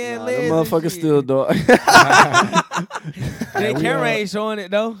shiny ass legs. The motherfucker still dark. The camera ain't showing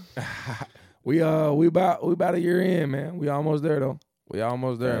it though. We about a year in, man. We almost there though. We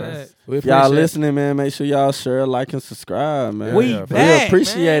almost there. Man. If y'all listening, man, make sure y'all share, like, and subscribe, man. We back,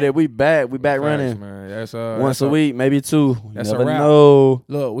 appreciate it. We back running. Man. That's once a week, maybe two. That's never a wrap. know.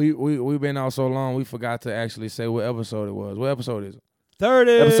 Look, we've been out so long, we forgot to actually say what episode it was. What episode is it?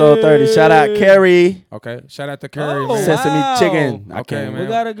 30. Episode 30. Shout out Carrie. Okay. Shout out to Carrie, Oh, man. Sesame chicken. Okay, man. We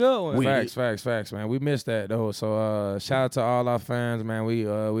got a good one. Facts, man. We missed that though. So shout out to all our fans, man. We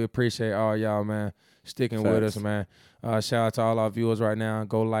appreciate all y'all, man, sticking with us, man. Shout out to all our viewers right now.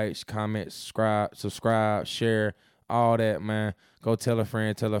 Go like, comment, subscribe, share, all that, man. Go tell a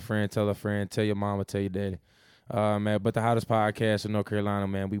friend, tell your mama, tell your daddy. Man, but the hottest podcast in North Carolina,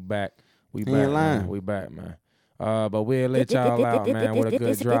 man. We back, man. We back, man. But we'll let y'all out, man, with a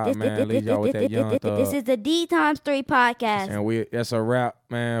good drop, man. Leave y'all with that Young Thug. This is the D×3 podcast. And that's a wrap,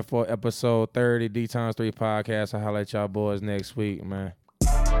 man, for episode 30, D×3 podcast. I'll holler at y'all boys next week, man.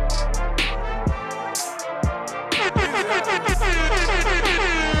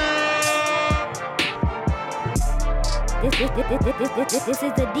 This is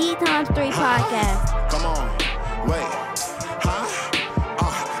the D×3 podcast. Come on, wait,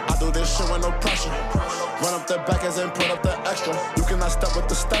 I do this shit with no pressure. Run up the backers and put up the extra. You cannot step with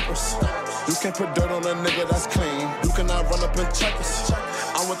the steppers. You can't put dirt on a nigga that's clean. You cannot run up and check us.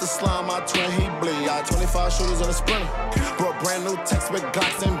 I'm with the slime, my twin, he bleed. Got 25 shooters in a sprinter. Brought brand new text with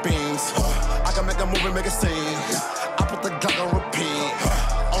Glocks and beams. I can make a movie, make a scene. I put the Glock on repeat.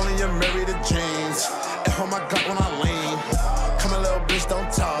 Only you married to jeans. And hold my Glock when I lean. Come on, little bitch,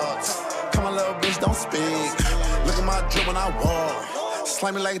 don't talk. Come on, little bitch, don't speak. Look at my drip when I walk.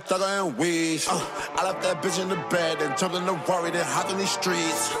 Slimy like Thugger and Weed. I left that bitch in the bed, then jumped in the worry, then hopped in these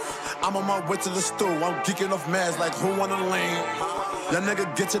streets. I'm on my way to the stool, I'm geeking off meds like who wanna lean? That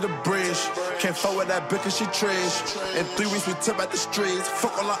nigga get to the bridge, can't fuck with that bitch cause she trash. In 3 weeks we tip at the streets,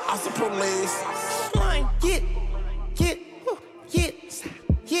 fuck all the ops and police. Slime, get,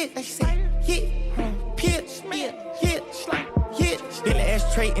 I say, Billy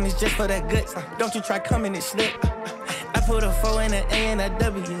ashtray and it's just for that guts. Don't you try coming and slip. I put a 4 in an A and a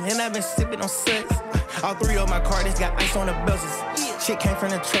W, and I've been sipping on suds. All 3 of my cards got ice on the buzzers. Shit came from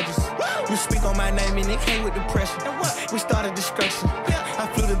the treasures. You speak on my name and it came with the pressure. We started destruction. I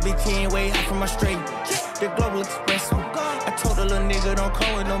flew the big 10 way out from Australia. The Global Express. I told a little nigga don't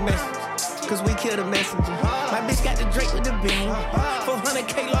call with no message. Cause we killed a messenger. My bitch got the Drake with the beam.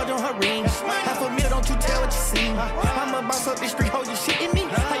 400K large on her ring. $500,000, don't you tell what you see. I'm a boss up the street, hold you shitting me.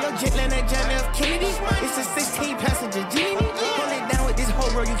 How your jet land at John F. Kennedy? It's a 16 passenger Genie. Hold it down with this whole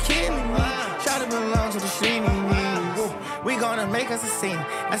bro, you killing me. Try to belong to the street. We gonna make us a scene.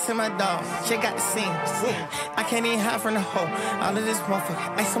 I send my dog, check out the scene. I can't even hide from the hoe. All of this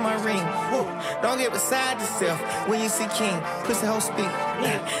motherfucker, ice on my ring. Don't get beside yourself when you see King. Push the whole speak.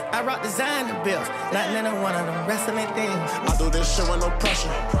 I rock designer belts, not none of one of them wrestling things. I do this shit with no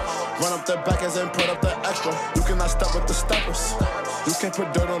pressure. Run up the backers and put up the extra. You cannot step with the steppers. You can't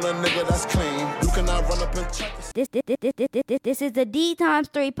put dirt on a nigga that's clean. You cannot run up and check us. This is the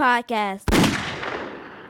D×3 podcast.